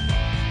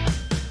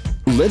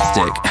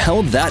 Lipstick?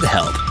 How'd that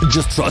help?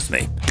 Just trust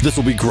me. This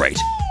will be great.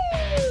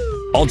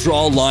 I'll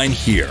draw a line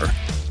here.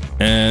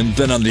 And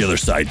then on the other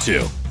side,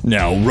 too.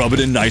 Now, rub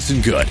it in nice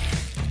and good.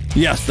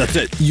 Yes, that's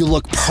it. You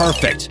look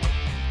perfect.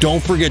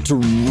 Don't forget to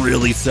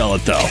really sell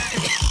it, though.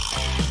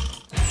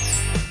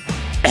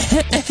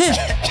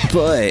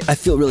 Boy, I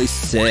feel really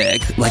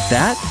sick. Like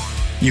that?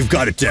 You've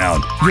got it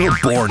down. You're a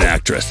born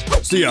actress.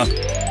 See ya.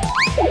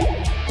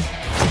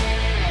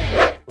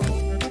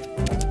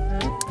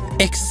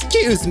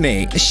 Excuse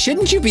me,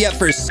 shouldn't you be up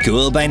for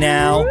school by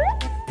now?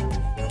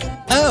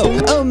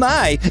 Oh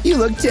my, you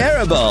look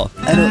terrible.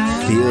 I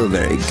don't feel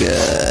very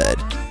good.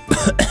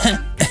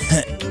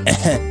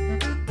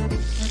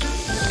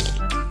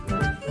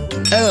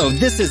 Oh,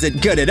 this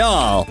isn't good at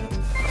all.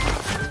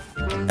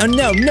 Oh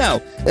no,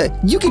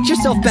 you get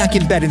yourself back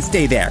in bed and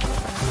stay there.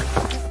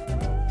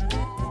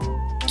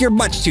 You're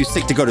much too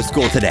sick to go to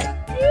school today.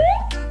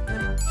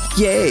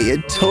 Yay,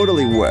 it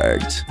totally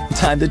worked.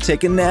 Time to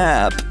take a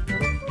nap.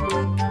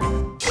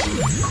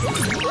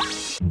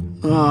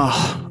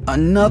 Ugh,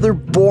 another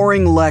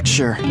boring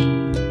lecture.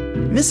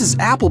 Mrs.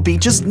 Appleby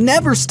just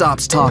never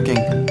stops talking.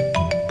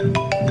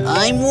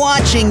 I'm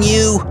watching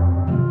you.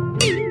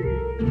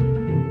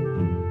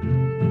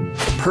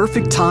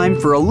 Perfect time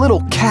for a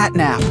little cat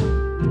nap.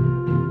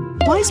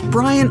 Why is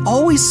Brian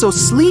always so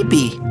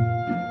sleepy?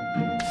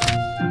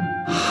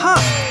 Ha!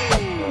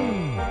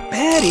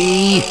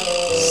 Betty,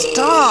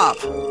 Stop!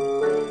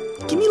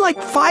 Give me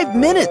like 5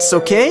 minutes,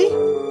 okay?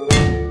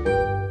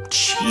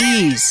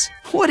 Jeez,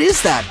 what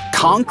is that,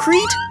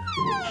 concrete?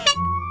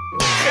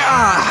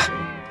 Gah!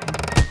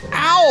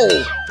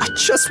 Ow! I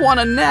just want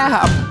a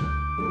nap.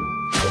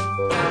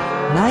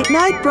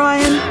 Night-night,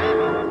 Brian.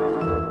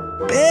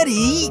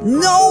 Betty,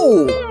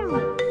 no!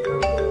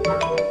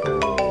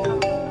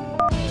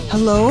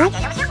 Hello?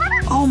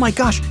 Oh my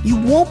gosh, you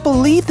won't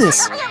believe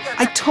this.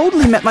 I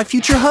totally met my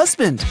future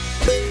husband.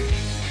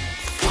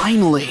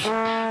 Finally.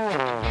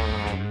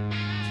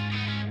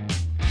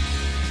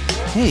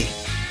 Hey,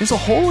 there's a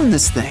hole in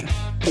this thing.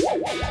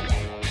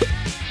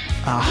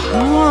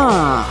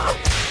 Aha!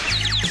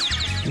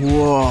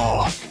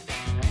 Whoa.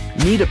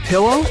 Need a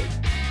pillow?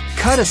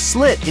 Cut a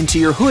slit into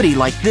your hoodie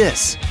like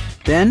this.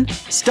 Then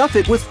stuff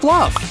it with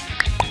fluff.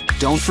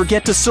 Don't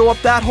forget to sew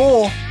up that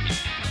hole.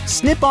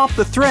 Snip off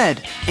the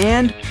thread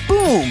and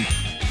boom!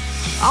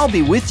 I'll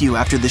be with you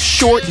after this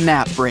short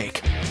nap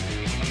break.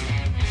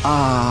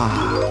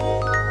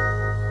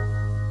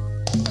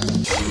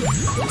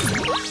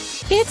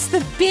 It's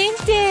the big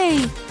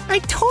day! I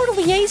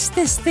totally aced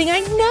this thing, I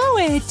know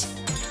it!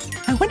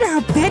 I wonder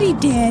how Betty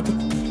did.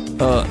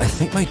 I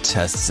think my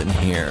test's in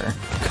here.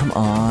 Come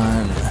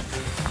on.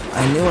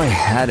 I knew I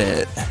had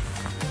it.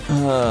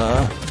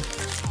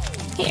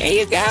 Here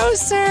you go,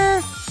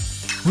 sir!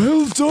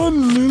 Well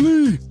done,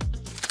 Lily!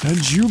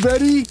 And you,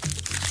 Betty?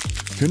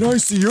 Can I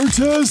see your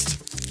test?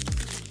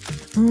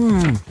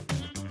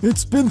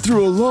 It's been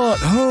through a lot,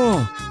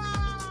 huh?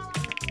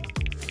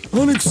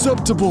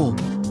 Unacceptable!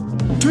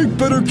 Take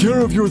better care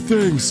of your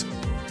things!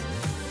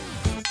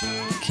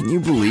 Can you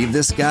believe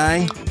this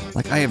guy?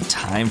 Like I have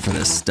time for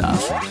this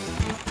stuff.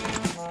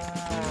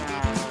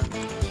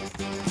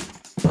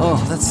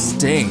 Oh, that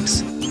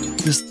stinks.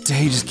 This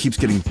day just keeps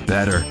getting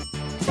better.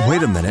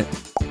 Wait a minute.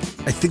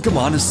 I think I'm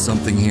onto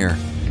something here.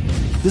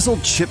 This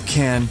old chip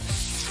can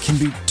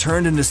be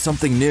turned into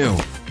something new.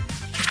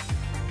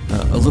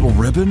 A little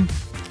ribbon?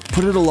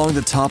 Put it along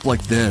the top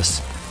like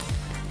this.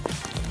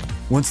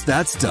 Once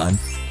that's done,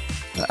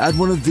 add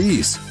one of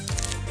these.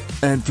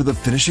 And for the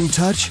finishing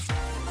touch,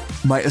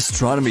 my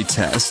astronomy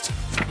test.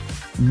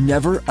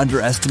 Never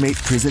underestimate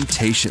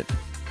presentation.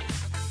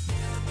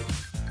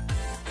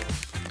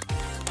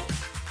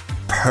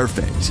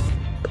 Perfect.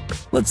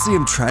 Let's see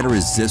him try to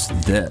resist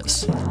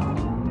this.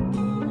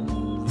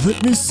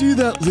 Let me see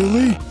that,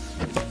 Lily.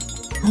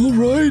 All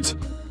right.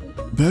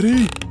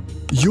 Betty,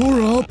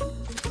 you're up.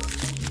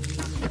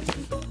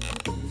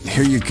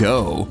 Here you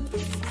go.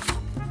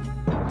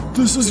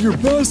 This is your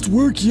best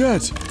work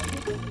yet.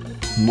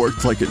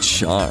 Worked like a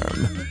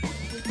charm.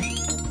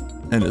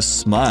 And a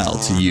smile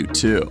to you,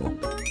 too.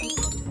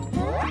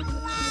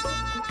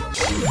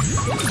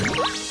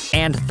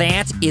 And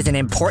that is an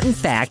important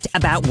fact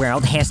about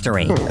world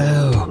history.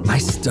 Oh, my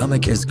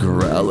stomach is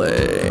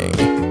growling.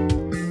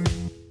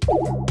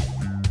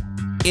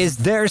 Is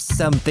there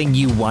something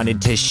you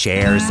wanted to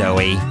share,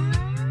 Zoe?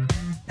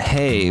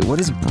 Hey, what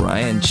is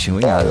Brian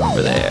chewing on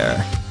over there?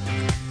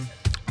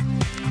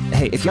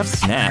 Hey, if you have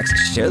snacks,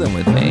 share them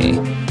with me.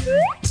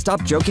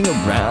 Stop joking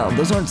around,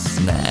 those aren't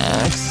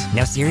snacks.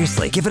 No,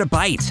 seriously, give it a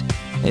bite.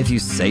 If you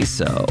say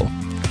so.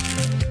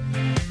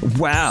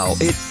 Wow,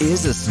 it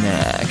is a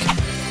snack.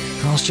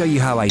 I'll show you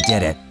how I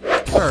did it.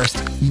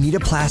 First, you need a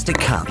plastic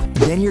cup.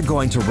 Then you're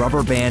going to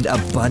rubber band a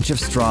bunch of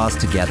straws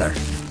together.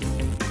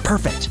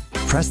 Perfect.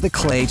 Press the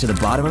clay to the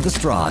bottom of the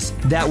straws.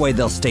 That way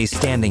they'll stay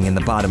standing in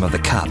the bottom of the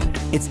cup.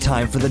 It's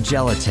time for the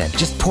gelatin.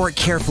 Just pour it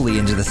carefully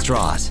into the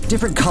straws.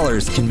 Different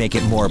colors can make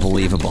it more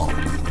believable.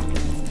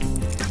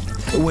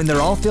 When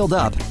they're all filled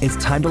up, it's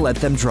time to let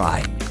them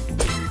dry.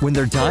 When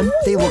they're done,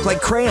 they look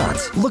like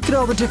crayons. Look at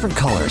all the different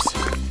colors.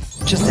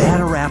 Just add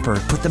a wrapper,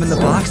 put them in the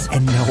box,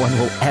 and no one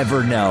will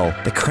ever know.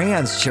 The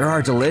crayons sure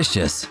are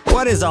delicious.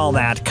 What is all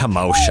that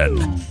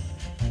commotion?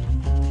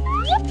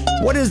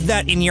 What is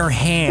that in your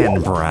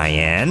hand,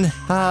 Brian?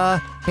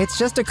 It's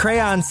just a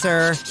crayon,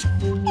 sir.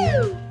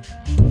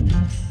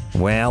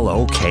 Well,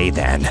 okay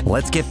then.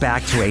 Let's get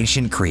back to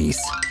ancient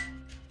Greece.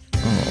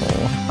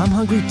 Oh, I'm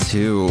hungry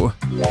too.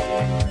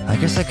 I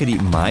guess I could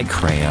eat my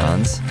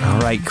crayons. All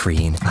right,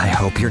 Green. I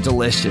hope you're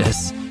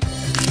delicious.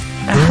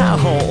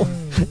 Ow!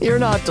 You're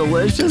not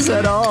delicious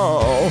at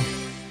all.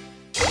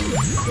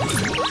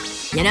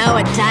 You know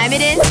what time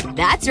it is?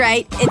 That's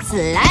right, it's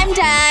slime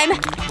time!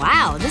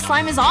 Wow, this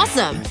slime is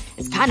awesome.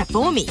 It's kind of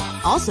foamy.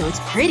 Also, it's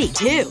pretty,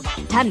 too.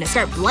 Time to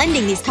start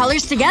blending these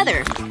colors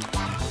together.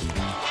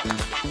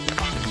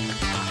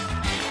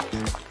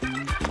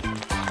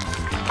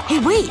 Hey,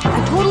 wait!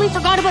 I totally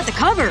forgot about the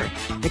cover!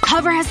 The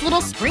cover has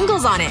little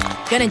sprinkles on it.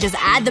 Gonna just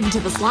add them to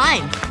the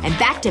slime. And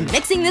back to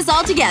mixing this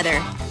all together.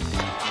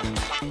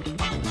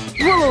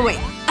 Whoa, wait.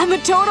 I'm a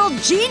total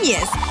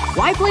genius!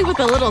 Why play with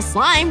a little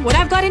slime when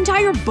I've got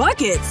entire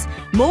buckets?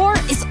 More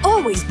is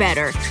always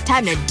better.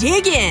 Time to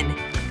dig in.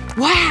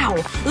 Wow!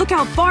 Look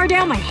how far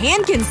down my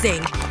hand can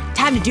sink.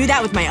 Time to do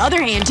that with my other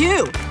hand,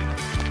 too.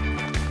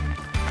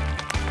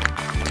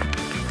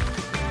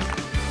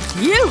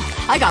 Phew!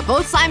 I got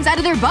both slimes out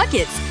of their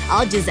buckets.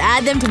 I'll just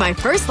add them to my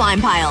first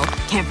slime pile.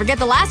 Can't forget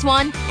the last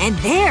one. And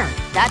there!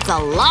 That's a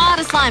lot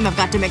of slime I've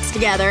got to mix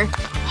together.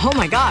 Oh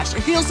my gosh,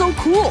 it feels so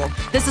cool.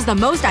 This is the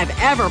most I've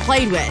ever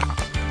played with.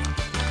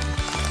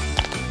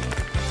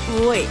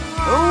 Wait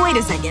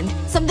a second.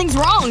 Something's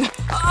wrong.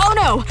 Oh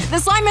no! The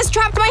slime has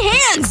trapped my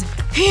hands!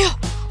 Phew!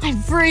 I'm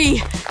free.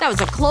 That was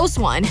a close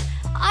one.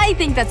 I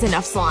think that's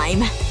enough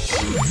slime.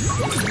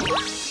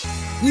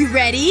 You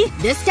ready?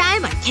 This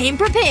time I came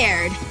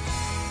prepared.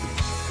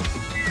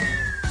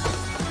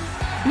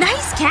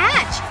 Nice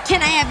catch!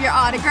 Can I have your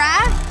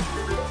autograph?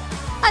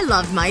 I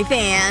love my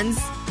fans.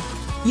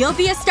 You'll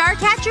be a star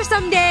catcher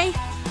someday.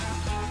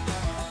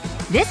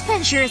 This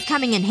pen sure is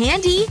coming in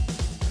handy.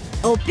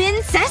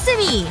 Open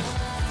sesame!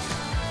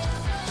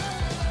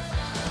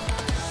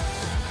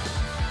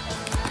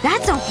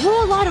 That's a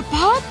whole lot of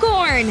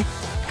popcorn!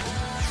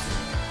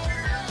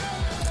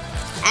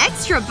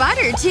 Extra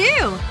butter,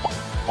 too!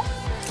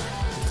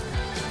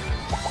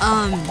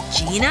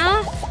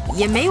 Gina?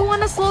 You may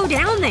want to slow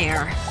down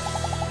there.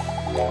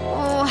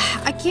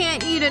 Oh, I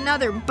can't eat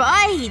another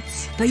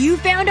bite. But you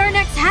found our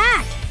next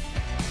hack!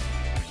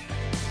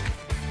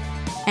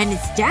 And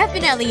it's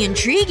definitely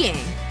intriguing.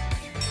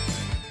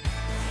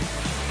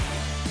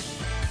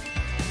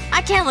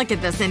 I can't look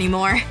at this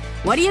anymore.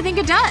 What do you think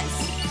it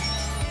does?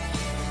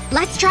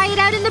 Let's try it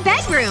out in the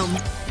bedroom!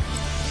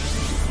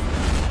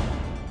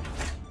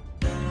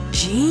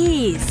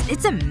 Jeez,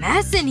 it's a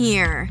mess in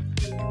here.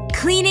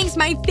 Cleaning's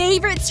my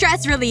favorite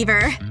stress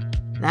reliever.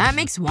 That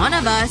makes one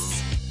of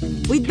us.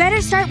 We'd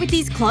better start with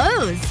these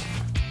clothes.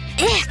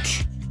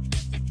 Ick!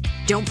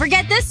 Don't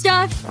forget this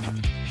stuff.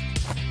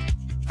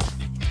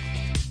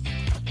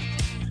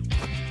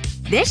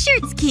 This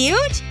shirt's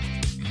cute.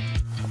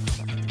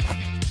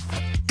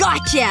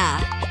 Gotcha!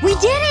 We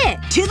did it!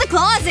 To the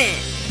closet!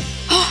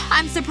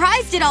 I'm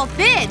surprised it all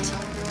fit.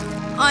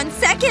 On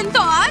second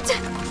thought…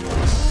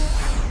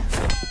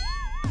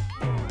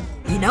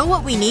 You know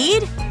what we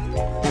need?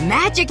 The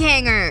magic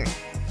hanger!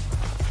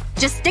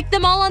 Just stick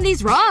them all on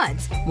these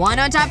rods. One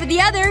on top of the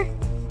other.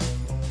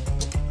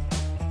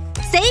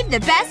 Save the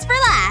best for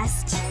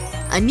last.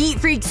 A neat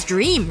freak's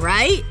dream,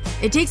 right?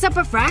 It takes up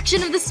a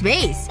fraction of the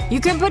space.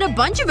 You can put a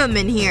bunch of them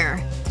in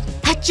here.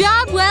 A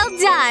job well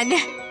done!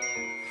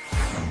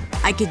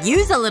 I could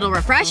use a little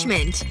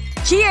refreshment.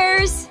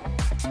 Cheers!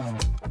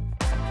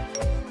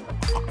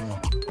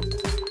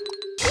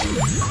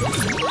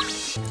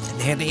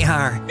 There they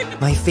are.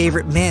 My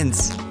favorite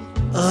mints.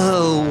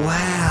 Oh,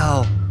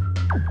 wow.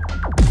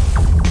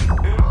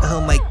 Oh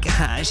my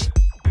gosh.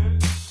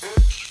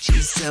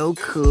 She's so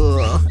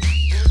cool.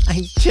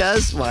 I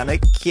just want to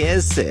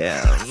kiss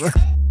him.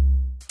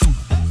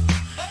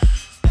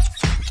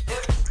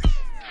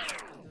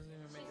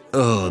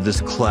 Oh,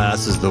 this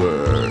class is the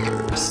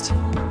worst.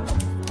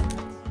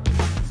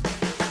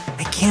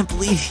 I can't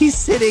believe he's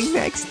sitting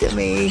next to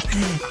me.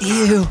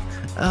 Ew.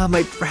 Oh,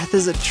 my breath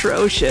is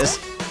atrocious.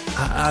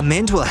 A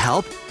mint will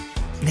help.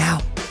 Now,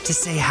 to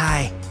say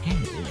hi.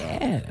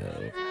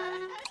 Hello.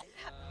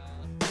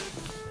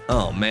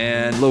 Oh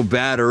man, low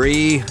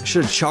battery.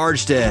 Should've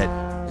charged it.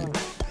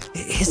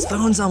 His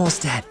phone's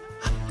almost dead.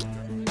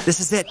 This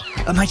is it.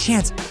 My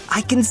chance.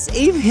 I can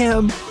save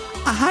him.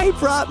 I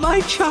brought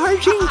my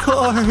charging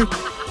cord.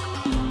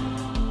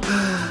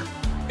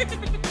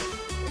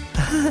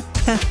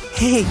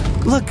 Hey,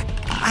 look.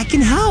 I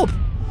can help.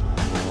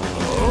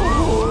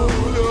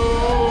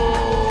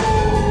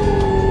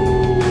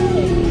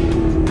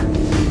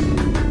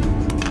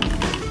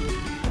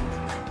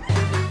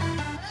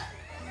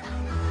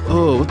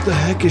 Oh, what the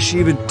heck is she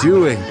even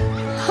doing?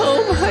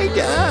 Oh my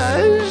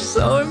gosh,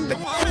 so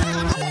embarrassing.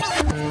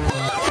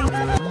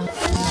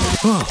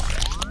 Whoa,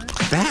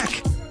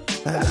 back.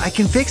 I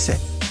can fix it.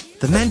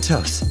 The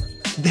Mentos.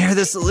 They're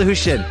the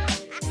solution.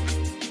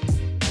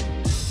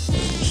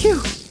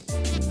 Phew.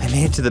 I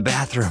made it to the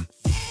bathroom.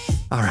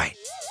 All right,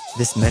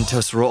 this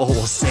Mentos roll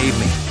will save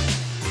me.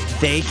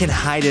 They can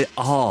hide it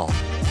all.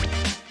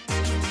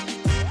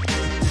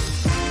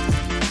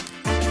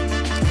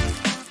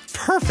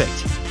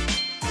 Perfect.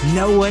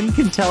 No one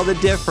can tell the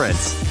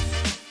difference.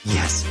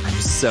 Yes,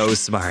 I'm so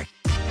smart.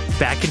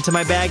 Back into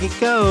my bag it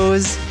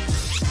goes.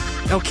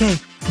 Okay,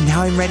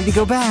 now I'm ready to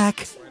go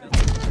back.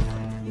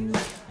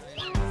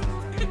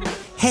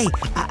 Hey,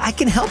 I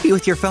can help you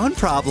with your phone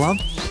problem.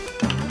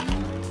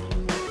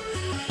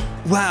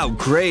 Wow,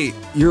 great.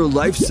 You're a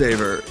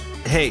lifesaver.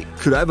 Hey,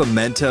 could I have a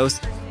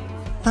Mentos?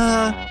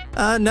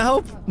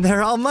 Nope.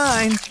 They're all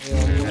mine.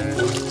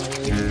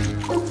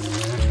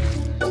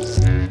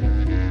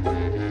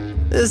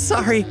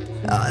 Sorry,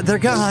 they're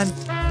gone.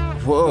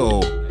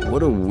 Whoa,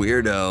 what a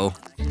weirdo.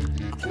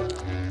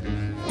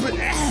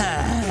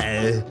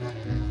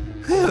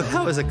 Whew,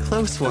 that was a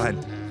close one.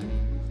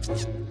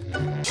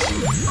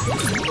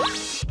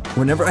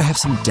 Whenever I have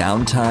some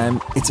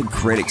downtime, it's a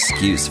great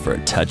excuse for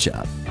a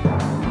touch-up.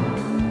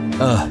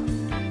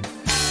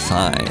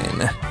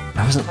 Fine.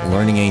 I wasn't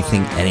learning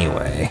anything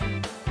anyway.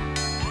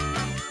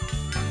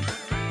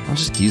 I'll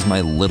just use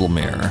my little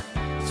mirror.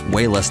 It's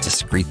way less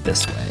discreet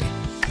this way.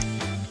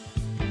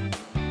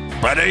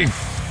 Ready?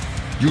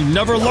 You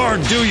never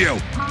learn, do you?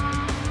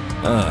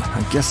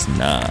 I guess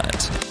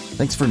not.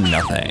 Thanks for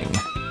nothing.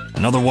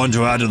 Another one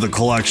to add to the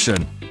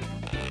collection.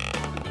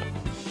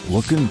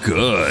 Looking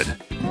good.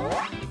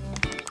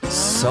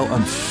 So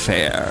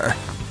unfair.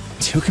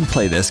 Who can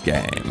play this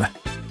game?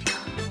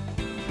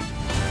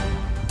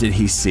 Did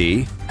he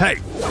see? Hey!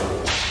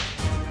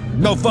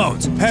 No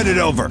phones! Hand it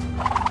over!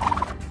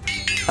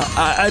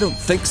 I don't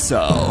think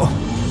so.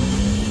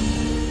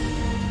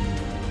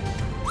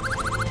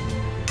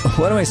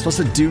 What am I supposed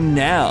to do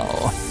now?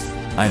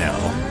 I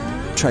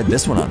know. Try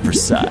this one on for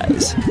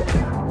size.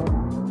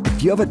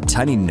 If you have a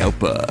tiny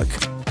notebook,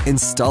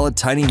 install a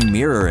tiny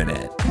mirror in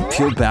it,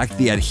 peel back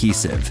the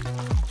adhesive,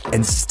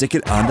 and stick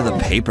it onto the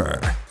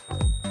paper.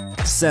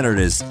 Centered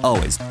is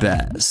always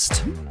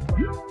best.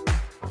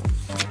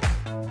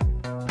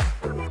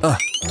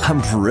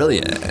 I'm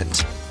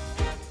brilliant.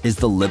 Is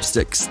the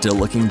lipstick still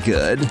looking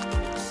good?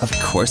 Of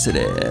course it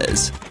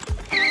is.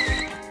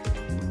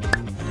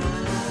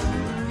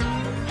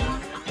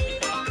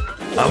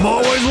 I'm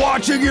always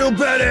watching you,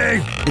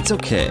 Betty! It's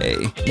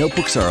okay.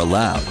 Notebooks are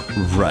allowed,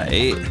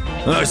 right?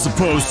 I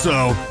suppose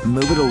so.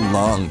 Move it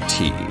along,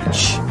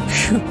 Teach.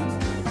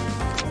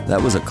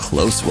 That was a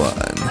close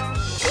one.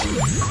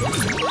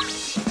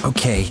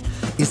 Okay,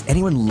 is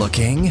anyone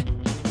looking?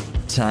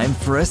 Time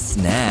for a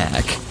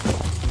snack.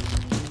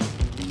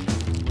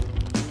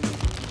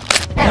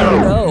 Oh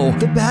no,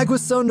 the bag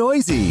was so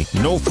noisy.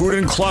 No food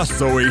in class,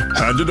 Zoe.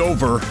 Hand it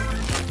over.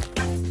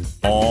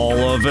 All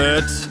of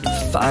it?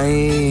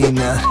 Fine,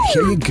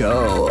 here you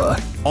go.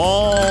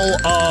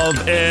 All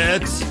of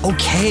it?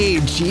 Okay,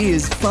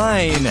 geez,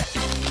 fine.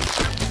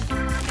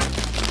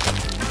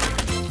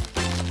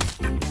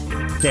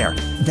 There,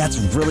 that's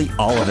really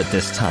all of it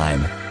this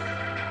time.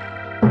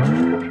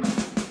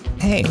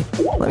 Hey,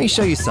 let me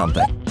show you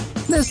something.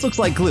 This looks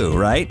like glue,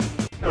 right?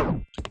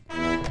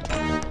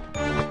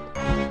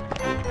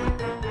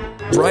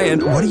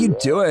 Brian, what are you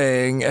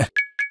doing?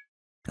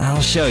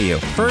 I'll show you.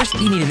 First,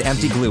 you need an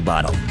empty glue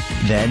bottle.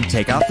 Then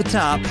take off the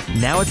top.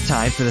 Now it's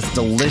time for this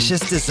delicious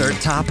dessert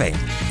topping.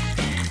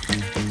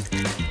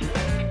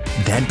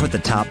 Then put the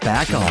top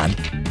back on.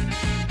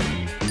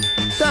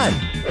 Done.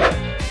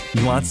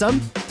 You want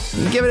some?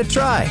 Give it a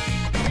try.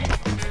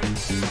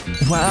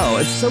 Wow,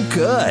 it's so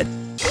good.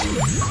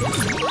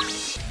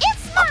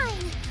 It's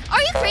mine!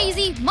 Are you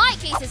crazy? My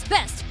case is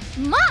best.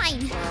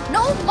 Mine!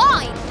 No,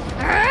 mine!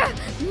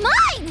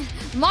 Mine!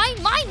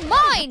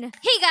 Mine!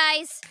 Hey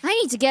guys, I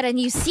need to get a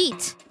new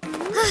seat.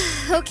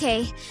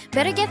 Okay,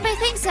 better get my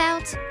things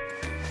out.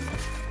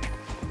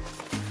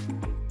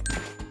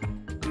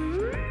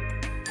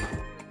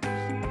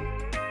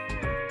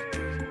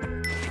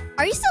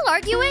 Are you still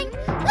arguing?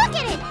 Look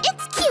at it!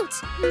 It's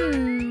cute!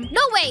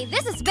 No way!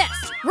 This is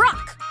best!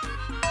 Rock!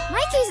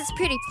 My case is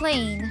pretty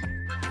plain.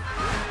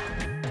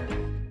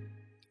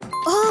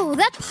 Oh,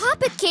 that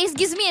poppet case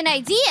gives me an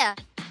idea!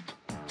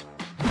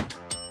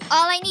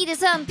 All I need is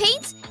some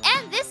paint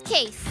and this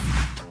case.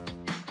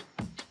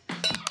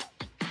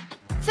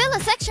 Fill a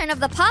section of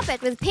the poppet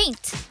with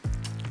paint.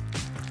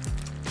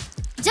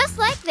 Just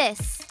like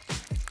this.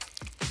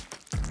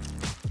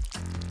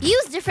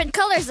 Use different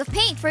colors of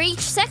paint for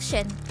each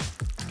section.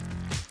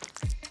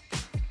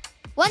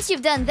 Once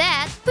you've done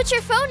that, put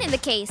your phone in the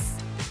case.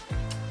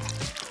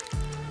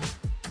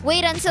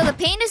 Wait until the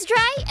paint is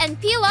dry and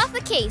peel off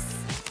the case.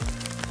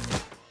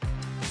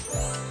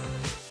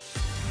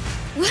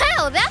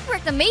 Wow, that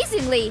worked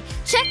amazingly!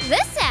 Check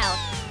this out!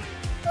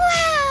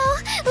 Wow!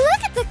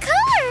 Look at the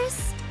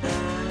colors!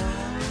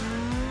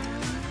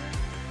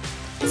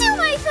 Do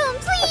my phone,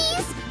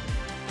 please!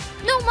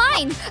 No,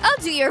 mine!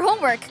 I'll do your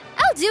homework.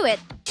 I'll do it.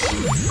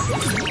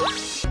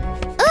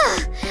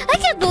 Ugh! I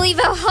can't believe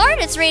how hard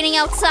it's raining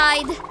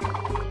outside.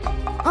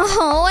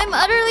 Oh, I'm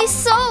utterly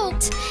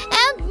soaked!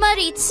 And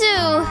muddy,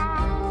 too.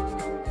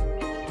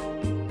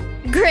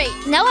 Great!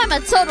 Now I'm a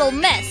total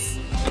mess.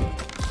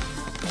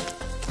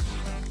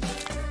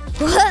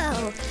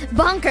 Whoa!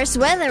 Bonkers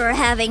weather we're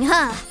having,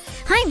 huh?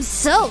 I'm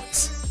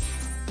soaked.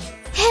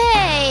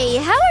 Hey!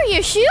 How are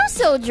your shoes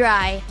so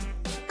dry?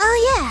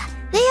 Oh yeah,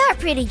 they are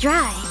pretty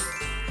dry.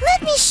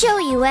 Let me show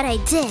you what I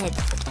did.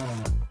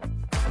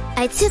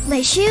 I took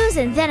my shoes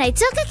and then I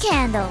took a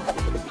candle.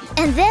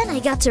 And then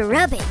I got to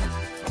rubbing.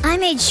 I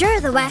made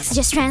sure the wax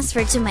just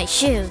transferred to my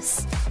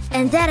shoes.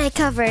 And then I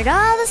covered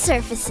all the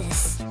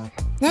surfaces.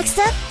 Next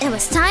up, it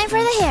was time for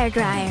the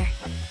hairdryer.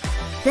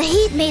 The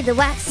heat made the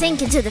wax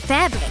sink into the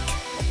fabric.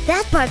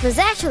 That part was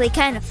actually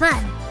kind of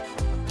fun.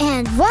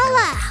 And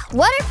voila!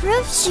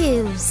 Waterproof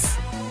shoes!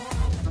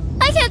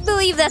 I can't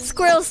believe that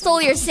squirrel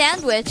stole your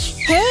sandwich.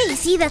 Hey,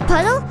 see that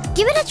puddle?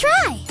 Give it a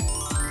try.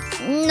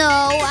 No,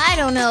 I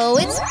don't know.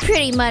 It's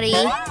pretty muddy.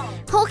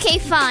 Okay,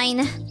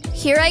 fine.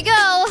 Here I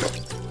go.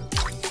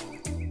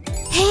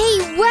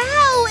 Hey,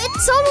 wow! It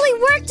totally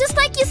worked just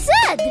like you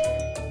said!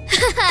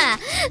 Haha,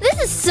 this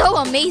is so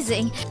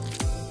amazing.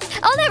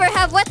 I'll never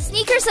have wet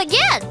sneakers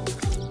again.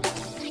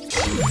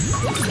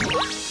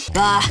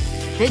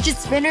 Fidget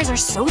spinners are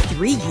so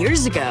 3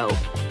 years ago.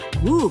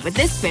 Ooh, but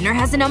this spinner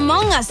has an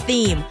Among Us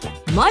theme.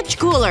 Much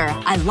cooler.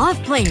 I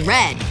love playing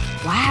red.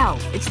 Wow,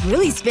 it's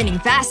really spinning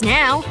fast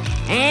now.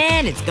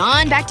 And it's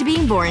gone back to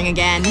being boring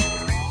again.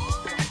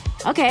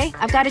 Okay,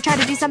 I've got to try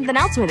to do something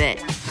else with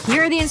it.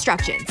 Here are the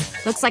instructions.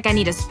 Looks like I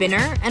need a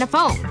spinner and a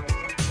phone.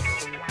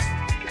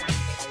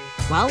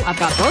 Well, I've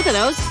got both of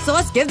those, so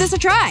let's give this a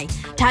try.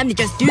 Time to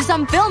just do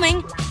some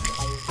filming.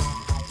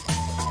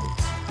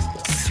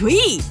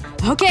 Sweet!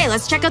 Okay,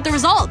 let's check out the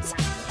results.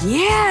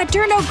 Yeah, it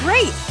turned out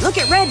great! Look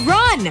at Red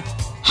run!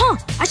 Huh,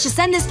 I should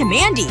send this to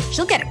Mandy.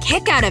 She'll get a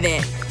kick out of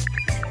it.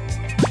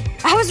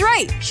 I was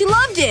right! She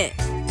loved it!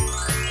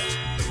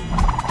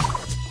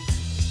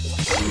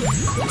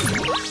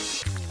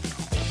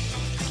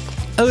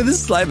 Oh,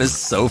 this slime is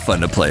so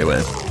fun to play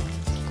with.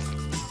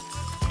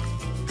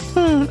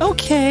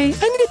 Okay. I need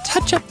to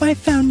touch up my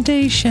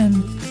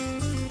foundation.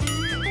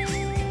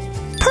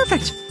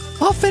 Perfect!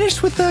 I'll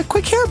finish with a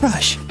quick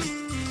hairbrush.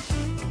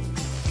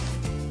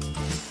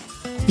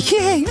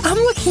 Yay! I'm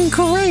looking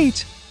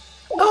great!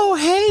 Oh,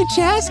 hey,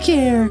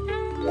 Jaskier!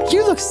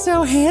 You look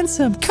so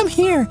handsome. Come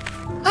here.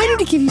 I need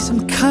to give you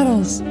some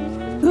cuddles.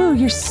 Ooh,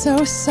 you're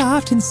so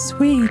soft and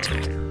sweet.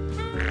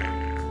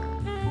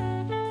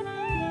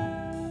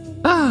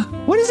 Ah,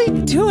 what is he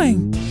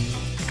doing?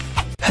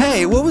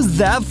 Hey, what was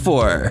that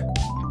for?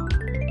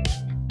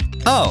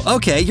 Oh,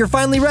 okay, you're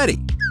finally ready.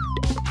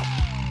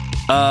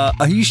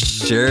 Are you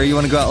sure you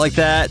want to go out like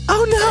that?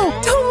 Oh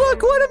no! Don't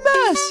look! What a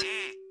mess!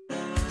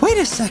 Wait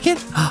a second.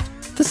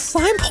 The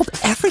slime pulled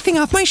everything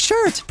off my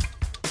shirt.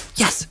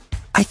 Yes,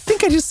 I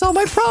think I just solved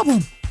my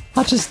problem.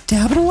 I'll just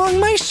dab it along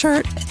my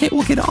shirt and it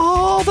will get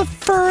all the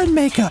fur and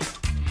makeup.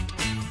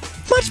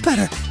 Much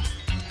better.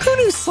 Who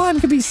knew slime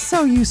could be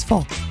so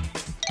useful?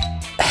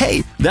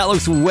 Hey, that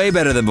looks way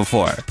better than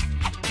before.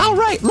 All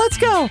right, let's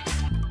go.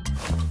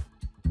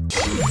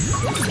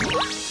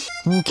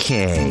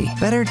 Okay,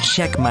 better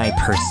check my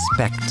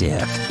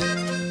perspective.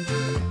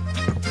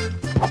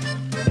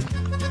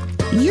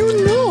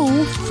 You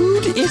know,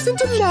 food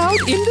isn't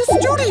allowed in the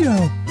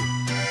studio.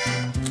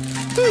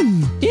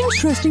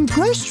 Interesting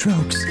brush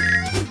strokes.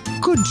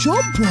 Good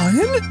job,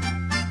 Brian.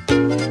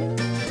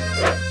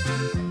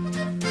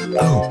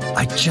 Oh,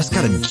 I just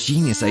got a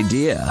genius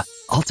idea.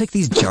 I'll take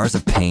these jars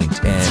of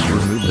paint and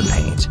remove the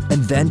paint.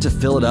 And then to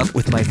fill it up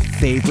with my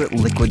favorite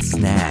liquid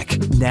snack.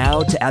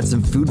 Now to add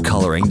some food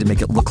coloring to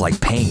make it look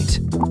like paint.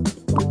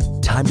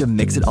 Time to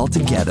mix it all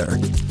together.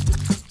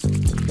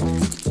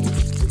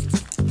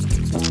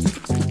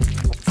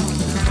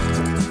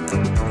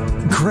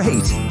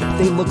 Great!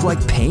 They look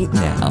like paint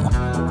now.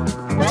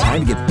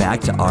 Time to get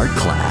back to art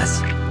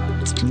class.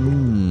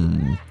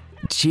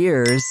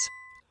 Cheers.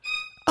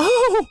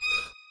 Oh!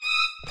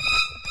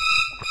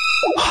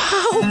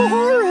 How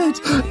horrid!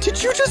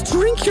 Did you just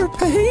drink your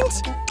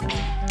paint?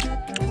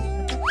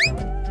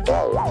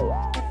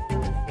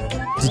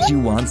 Did you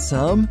want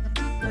some?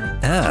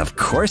 Of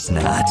course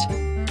not.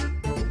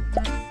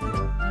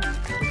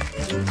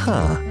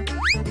 Huh.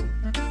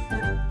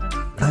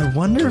 I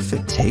wonder if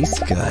it tastes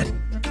good.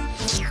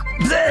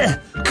 Blech!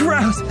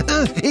 Gross!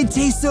 It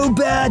tastes so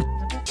bad!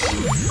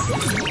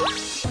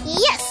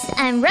 Yes,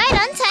 I'm right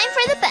on time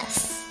for the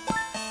bus.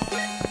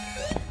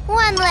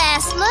 One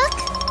last look.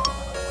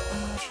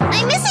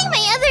 I'm missing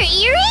my other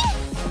earring?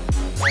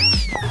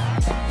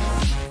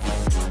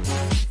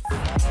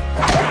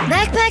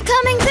 Backpack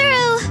coming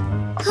through.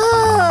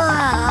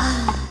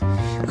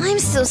 I'm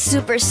still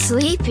super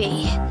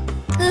sleepy.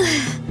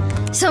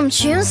 Some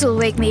tunes will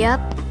wake me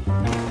up.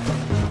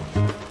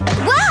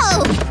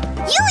 Whoa!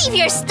 You leave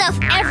your stuff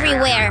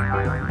everywhere.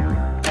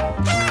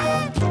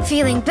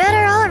 Feeling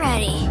better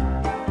already.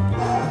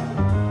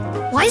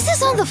 Why is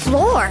this on the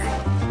floor?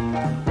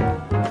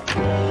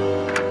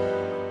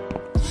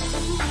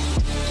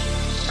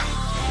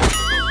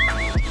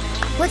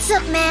 What's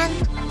up, man?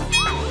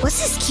 What's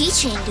this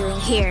keychain doing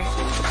here?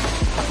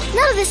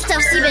 None of this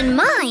stuff's even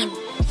mine.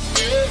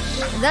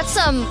 That's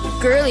some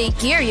girly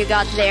gear you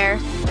got there.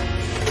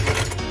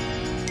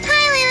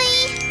 Hi,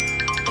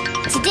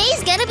 Lily.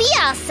 Today's gonna be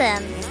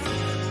awesome.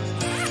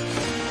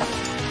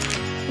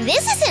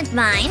 This isn't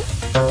mine.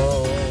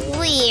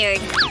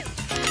 Weird.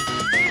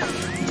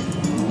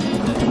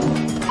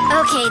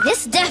 Okay,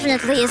 this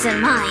definitely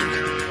isn't mine.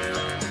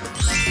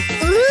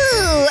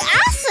 Ooh,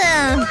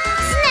 awesome!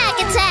 Snack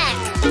attack!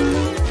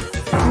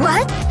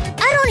 What?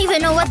 I don't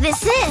even know what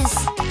this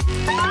is.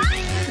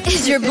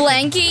 Is your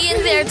blankie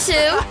in there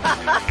too?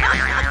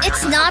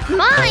 It's not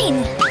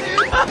mine!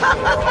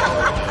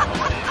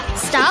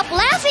 Stop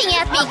laughing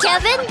at me,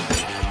 Kevin!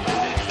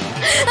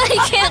 I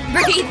can't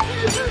breathe.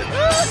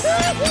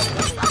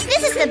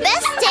 This is the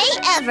best day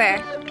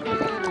ever.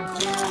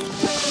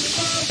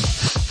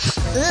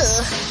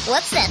 Ugh,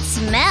 what's that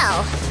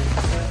smell?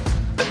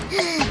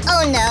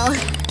 Oh no,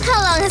 how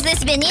long has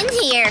this been in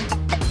here?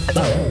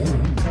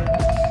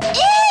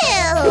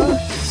 Ew!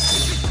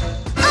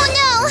 Oh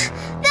no,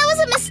 that was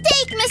a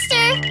mistake,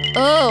 mister!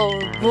 Oh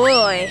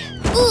boy.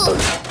 Ooh,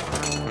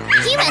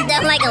 he went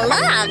down like a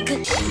log.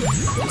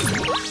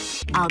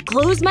 I'll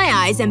close my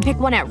eyes and pick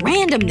one at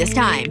random this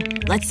time.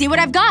 Let's see what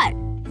I've got.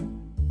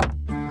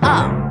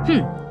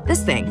 Oh,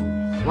 this thing.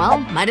 Well,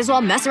 might as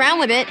well mess around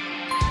with it.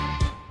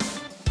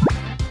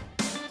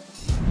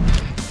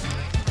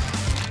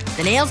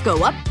 The nails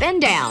go up and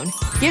down.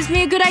 Gives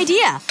me a good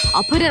idea.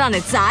 I'll put it on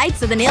its side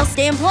so the nails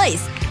stay in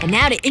place. And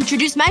now to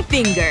introduce my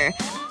finger.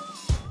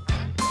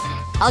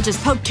 I'll just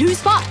poke 2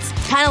 spots.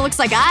 Kinda looks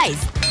like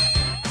eyes.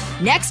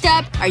 Next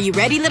up, are you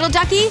ready, little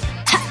ducky?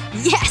 Ha!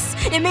 Yes!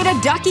 It made a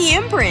ducky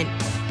imprint!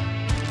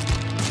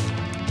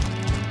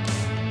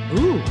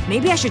 Ooh,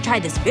 maybe I should try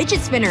this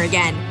fidget spinner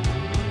again.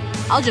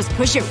 I'll just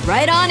push it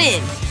right on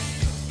in.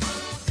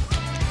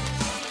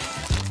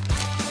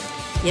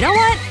 You know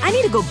what? I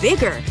need to go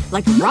bigger.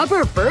 Like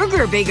rubber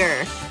burger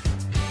bigger.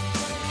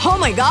 Oh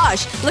my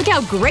gosh, look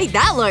how great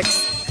that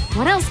looks!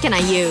 What else can I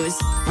use?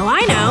 Oh,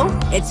 I know!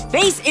 It's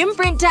face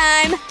imprint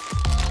time!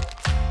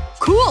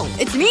 Cool!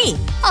 It's me!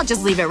 I'll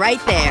just leave it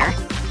right there.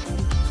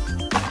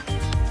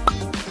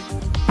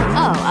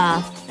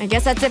 Oh, I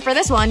guess that's it for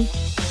this one.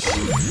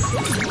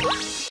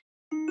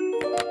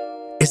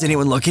 Is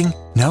anyone looking?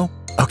 No?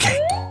 Okay.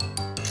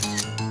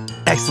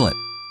 Excellent.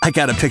 I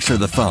got a picture of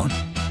the phone.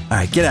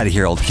 Alright, get out of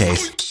here, old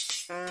case.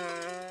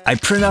 I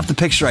printed off the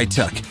picture I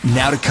took.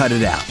 Now to cut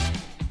it out.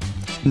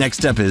 Next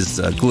step is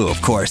glue,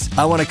 of course.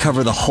 I want to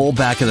cover the whole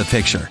back of the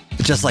picture.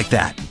 Just like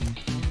that.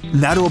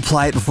 Now to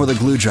apply it before the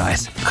glue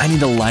dries. I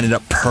need to line it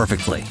up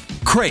perfectly.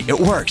 Great, it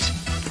worked!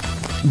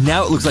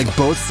 Now it looks like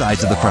both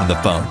sides of the front of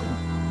the phone.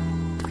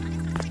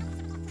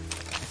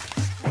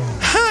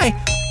 Hi!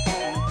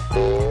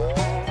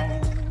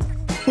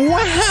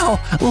 Wow!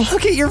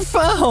 Look at your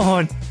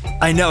phone!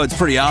 I know, it's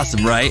pretty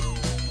awesome, right?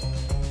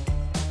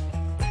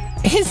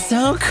 It's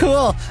so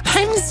cool!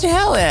 I'm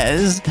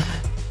jealous!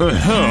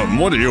 Ahem,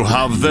 what do you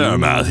have there,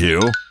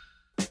 Matthew?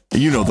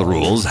 You know the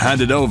rules,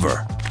 hand it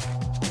over.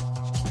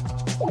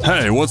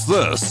 Hey, what's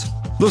this?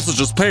 This is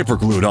just paper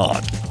glued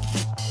on.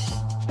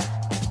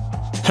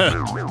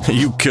 Heh,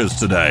 you kids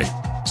today.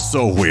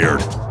 So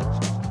weird.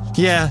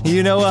 Yeah,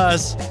 you know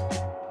us.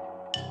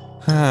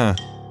 Huh.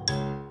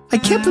 I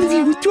can't believe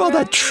you went through all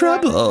that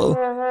trouble.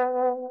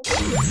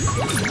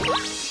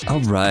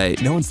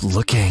 Alright, no one's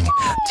looking.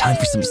 Time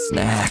for some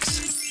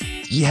snacks.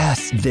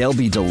 Yes, they'll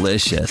be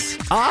delicious.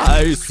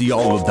 I see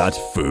all of that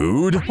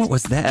food. What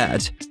was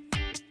that?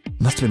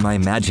 Must have been my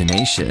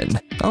imagination.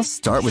 I'll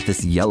start with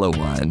this yellow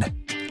one.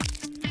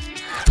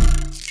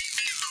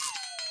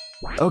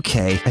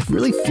 Okay, I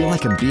really feel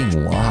like I'm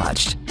being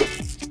watched.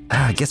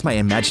 I guess my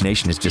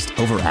imagination is just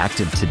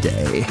overactive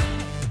today.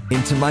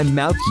 Into my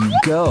mouth you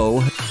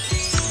go.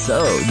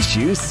 So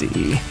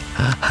juicy.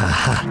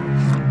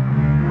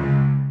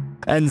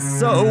 And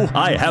so,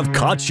 I have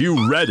caught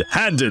you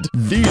red-handed.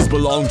 These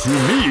belong to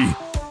me.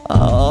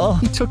 Oh,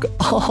 he took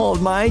all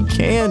my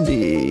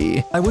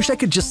candy. I wish I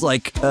could just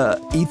like,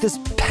 eat this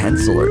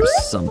pencil or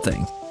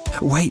something.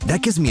 Wait,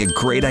 that gives me a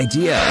great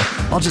idea.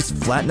 I'll just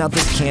flatten out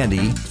this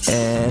candy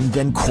and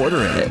then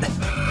quarter it.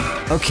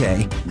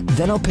 Okay,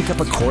 then I'll pick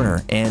up a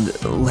corner and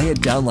lay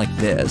it down like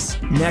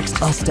this.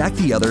 Next, I'll stack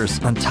the others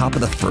on top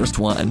of the first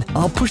one.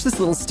 I'll push this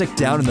little stick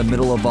down in the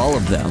middle of all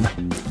of them.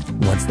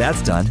 Once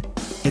that's done,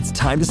 it's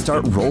time to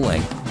start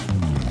rolling.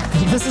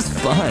 This is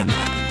fun.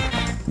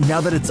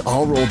 Now that it's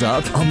all rolled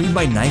up, I'll need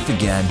my knife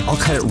again. I'll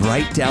cut it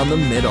right down the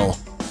middle.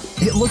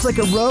 It looks like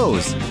a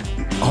rose.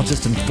 I'll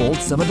just unfold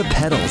some of the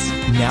petals.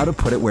 Now to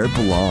put it where it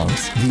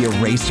belongs. The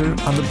eraser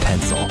on the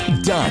pencil.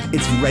 Done.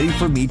 It's ready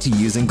for me to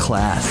use in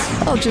class.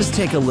 I'll just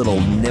take a little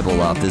nibble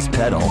off this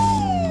petal.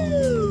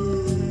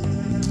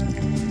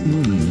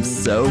 Mmm,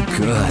 so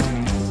good.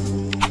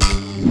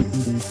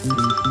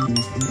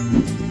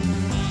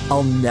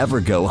 I'll never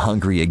go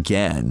hungry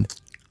again.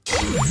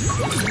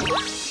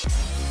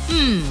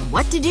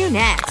 What to do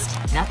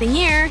next? Nothing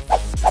here.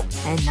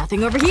 And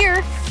nothing over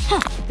here.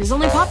 Huh, there's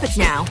only puppets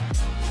now.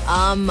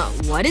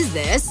 What is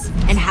this?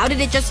 And how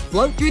did it just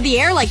float through the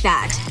air like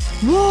that?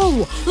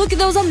 Whoa! Look at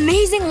those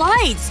amazing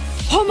lights!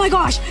 Oh my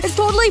gosh! It's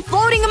totally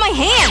floating in my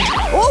hand!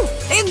 Oh!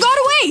 It got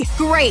away!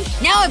 Great!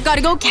 Now I've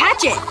gotta go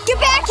catch it! Get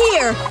back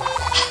here!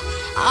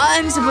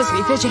 I'm supposed to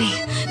be fidgety,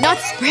 not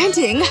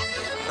sprinting.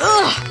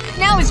 Ugh!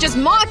 Now it's just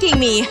mocking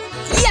me!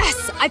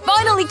 Yes! I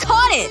finally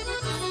caught it!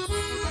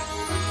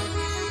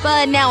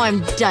 But now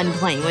I'm done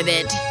playing with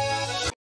it.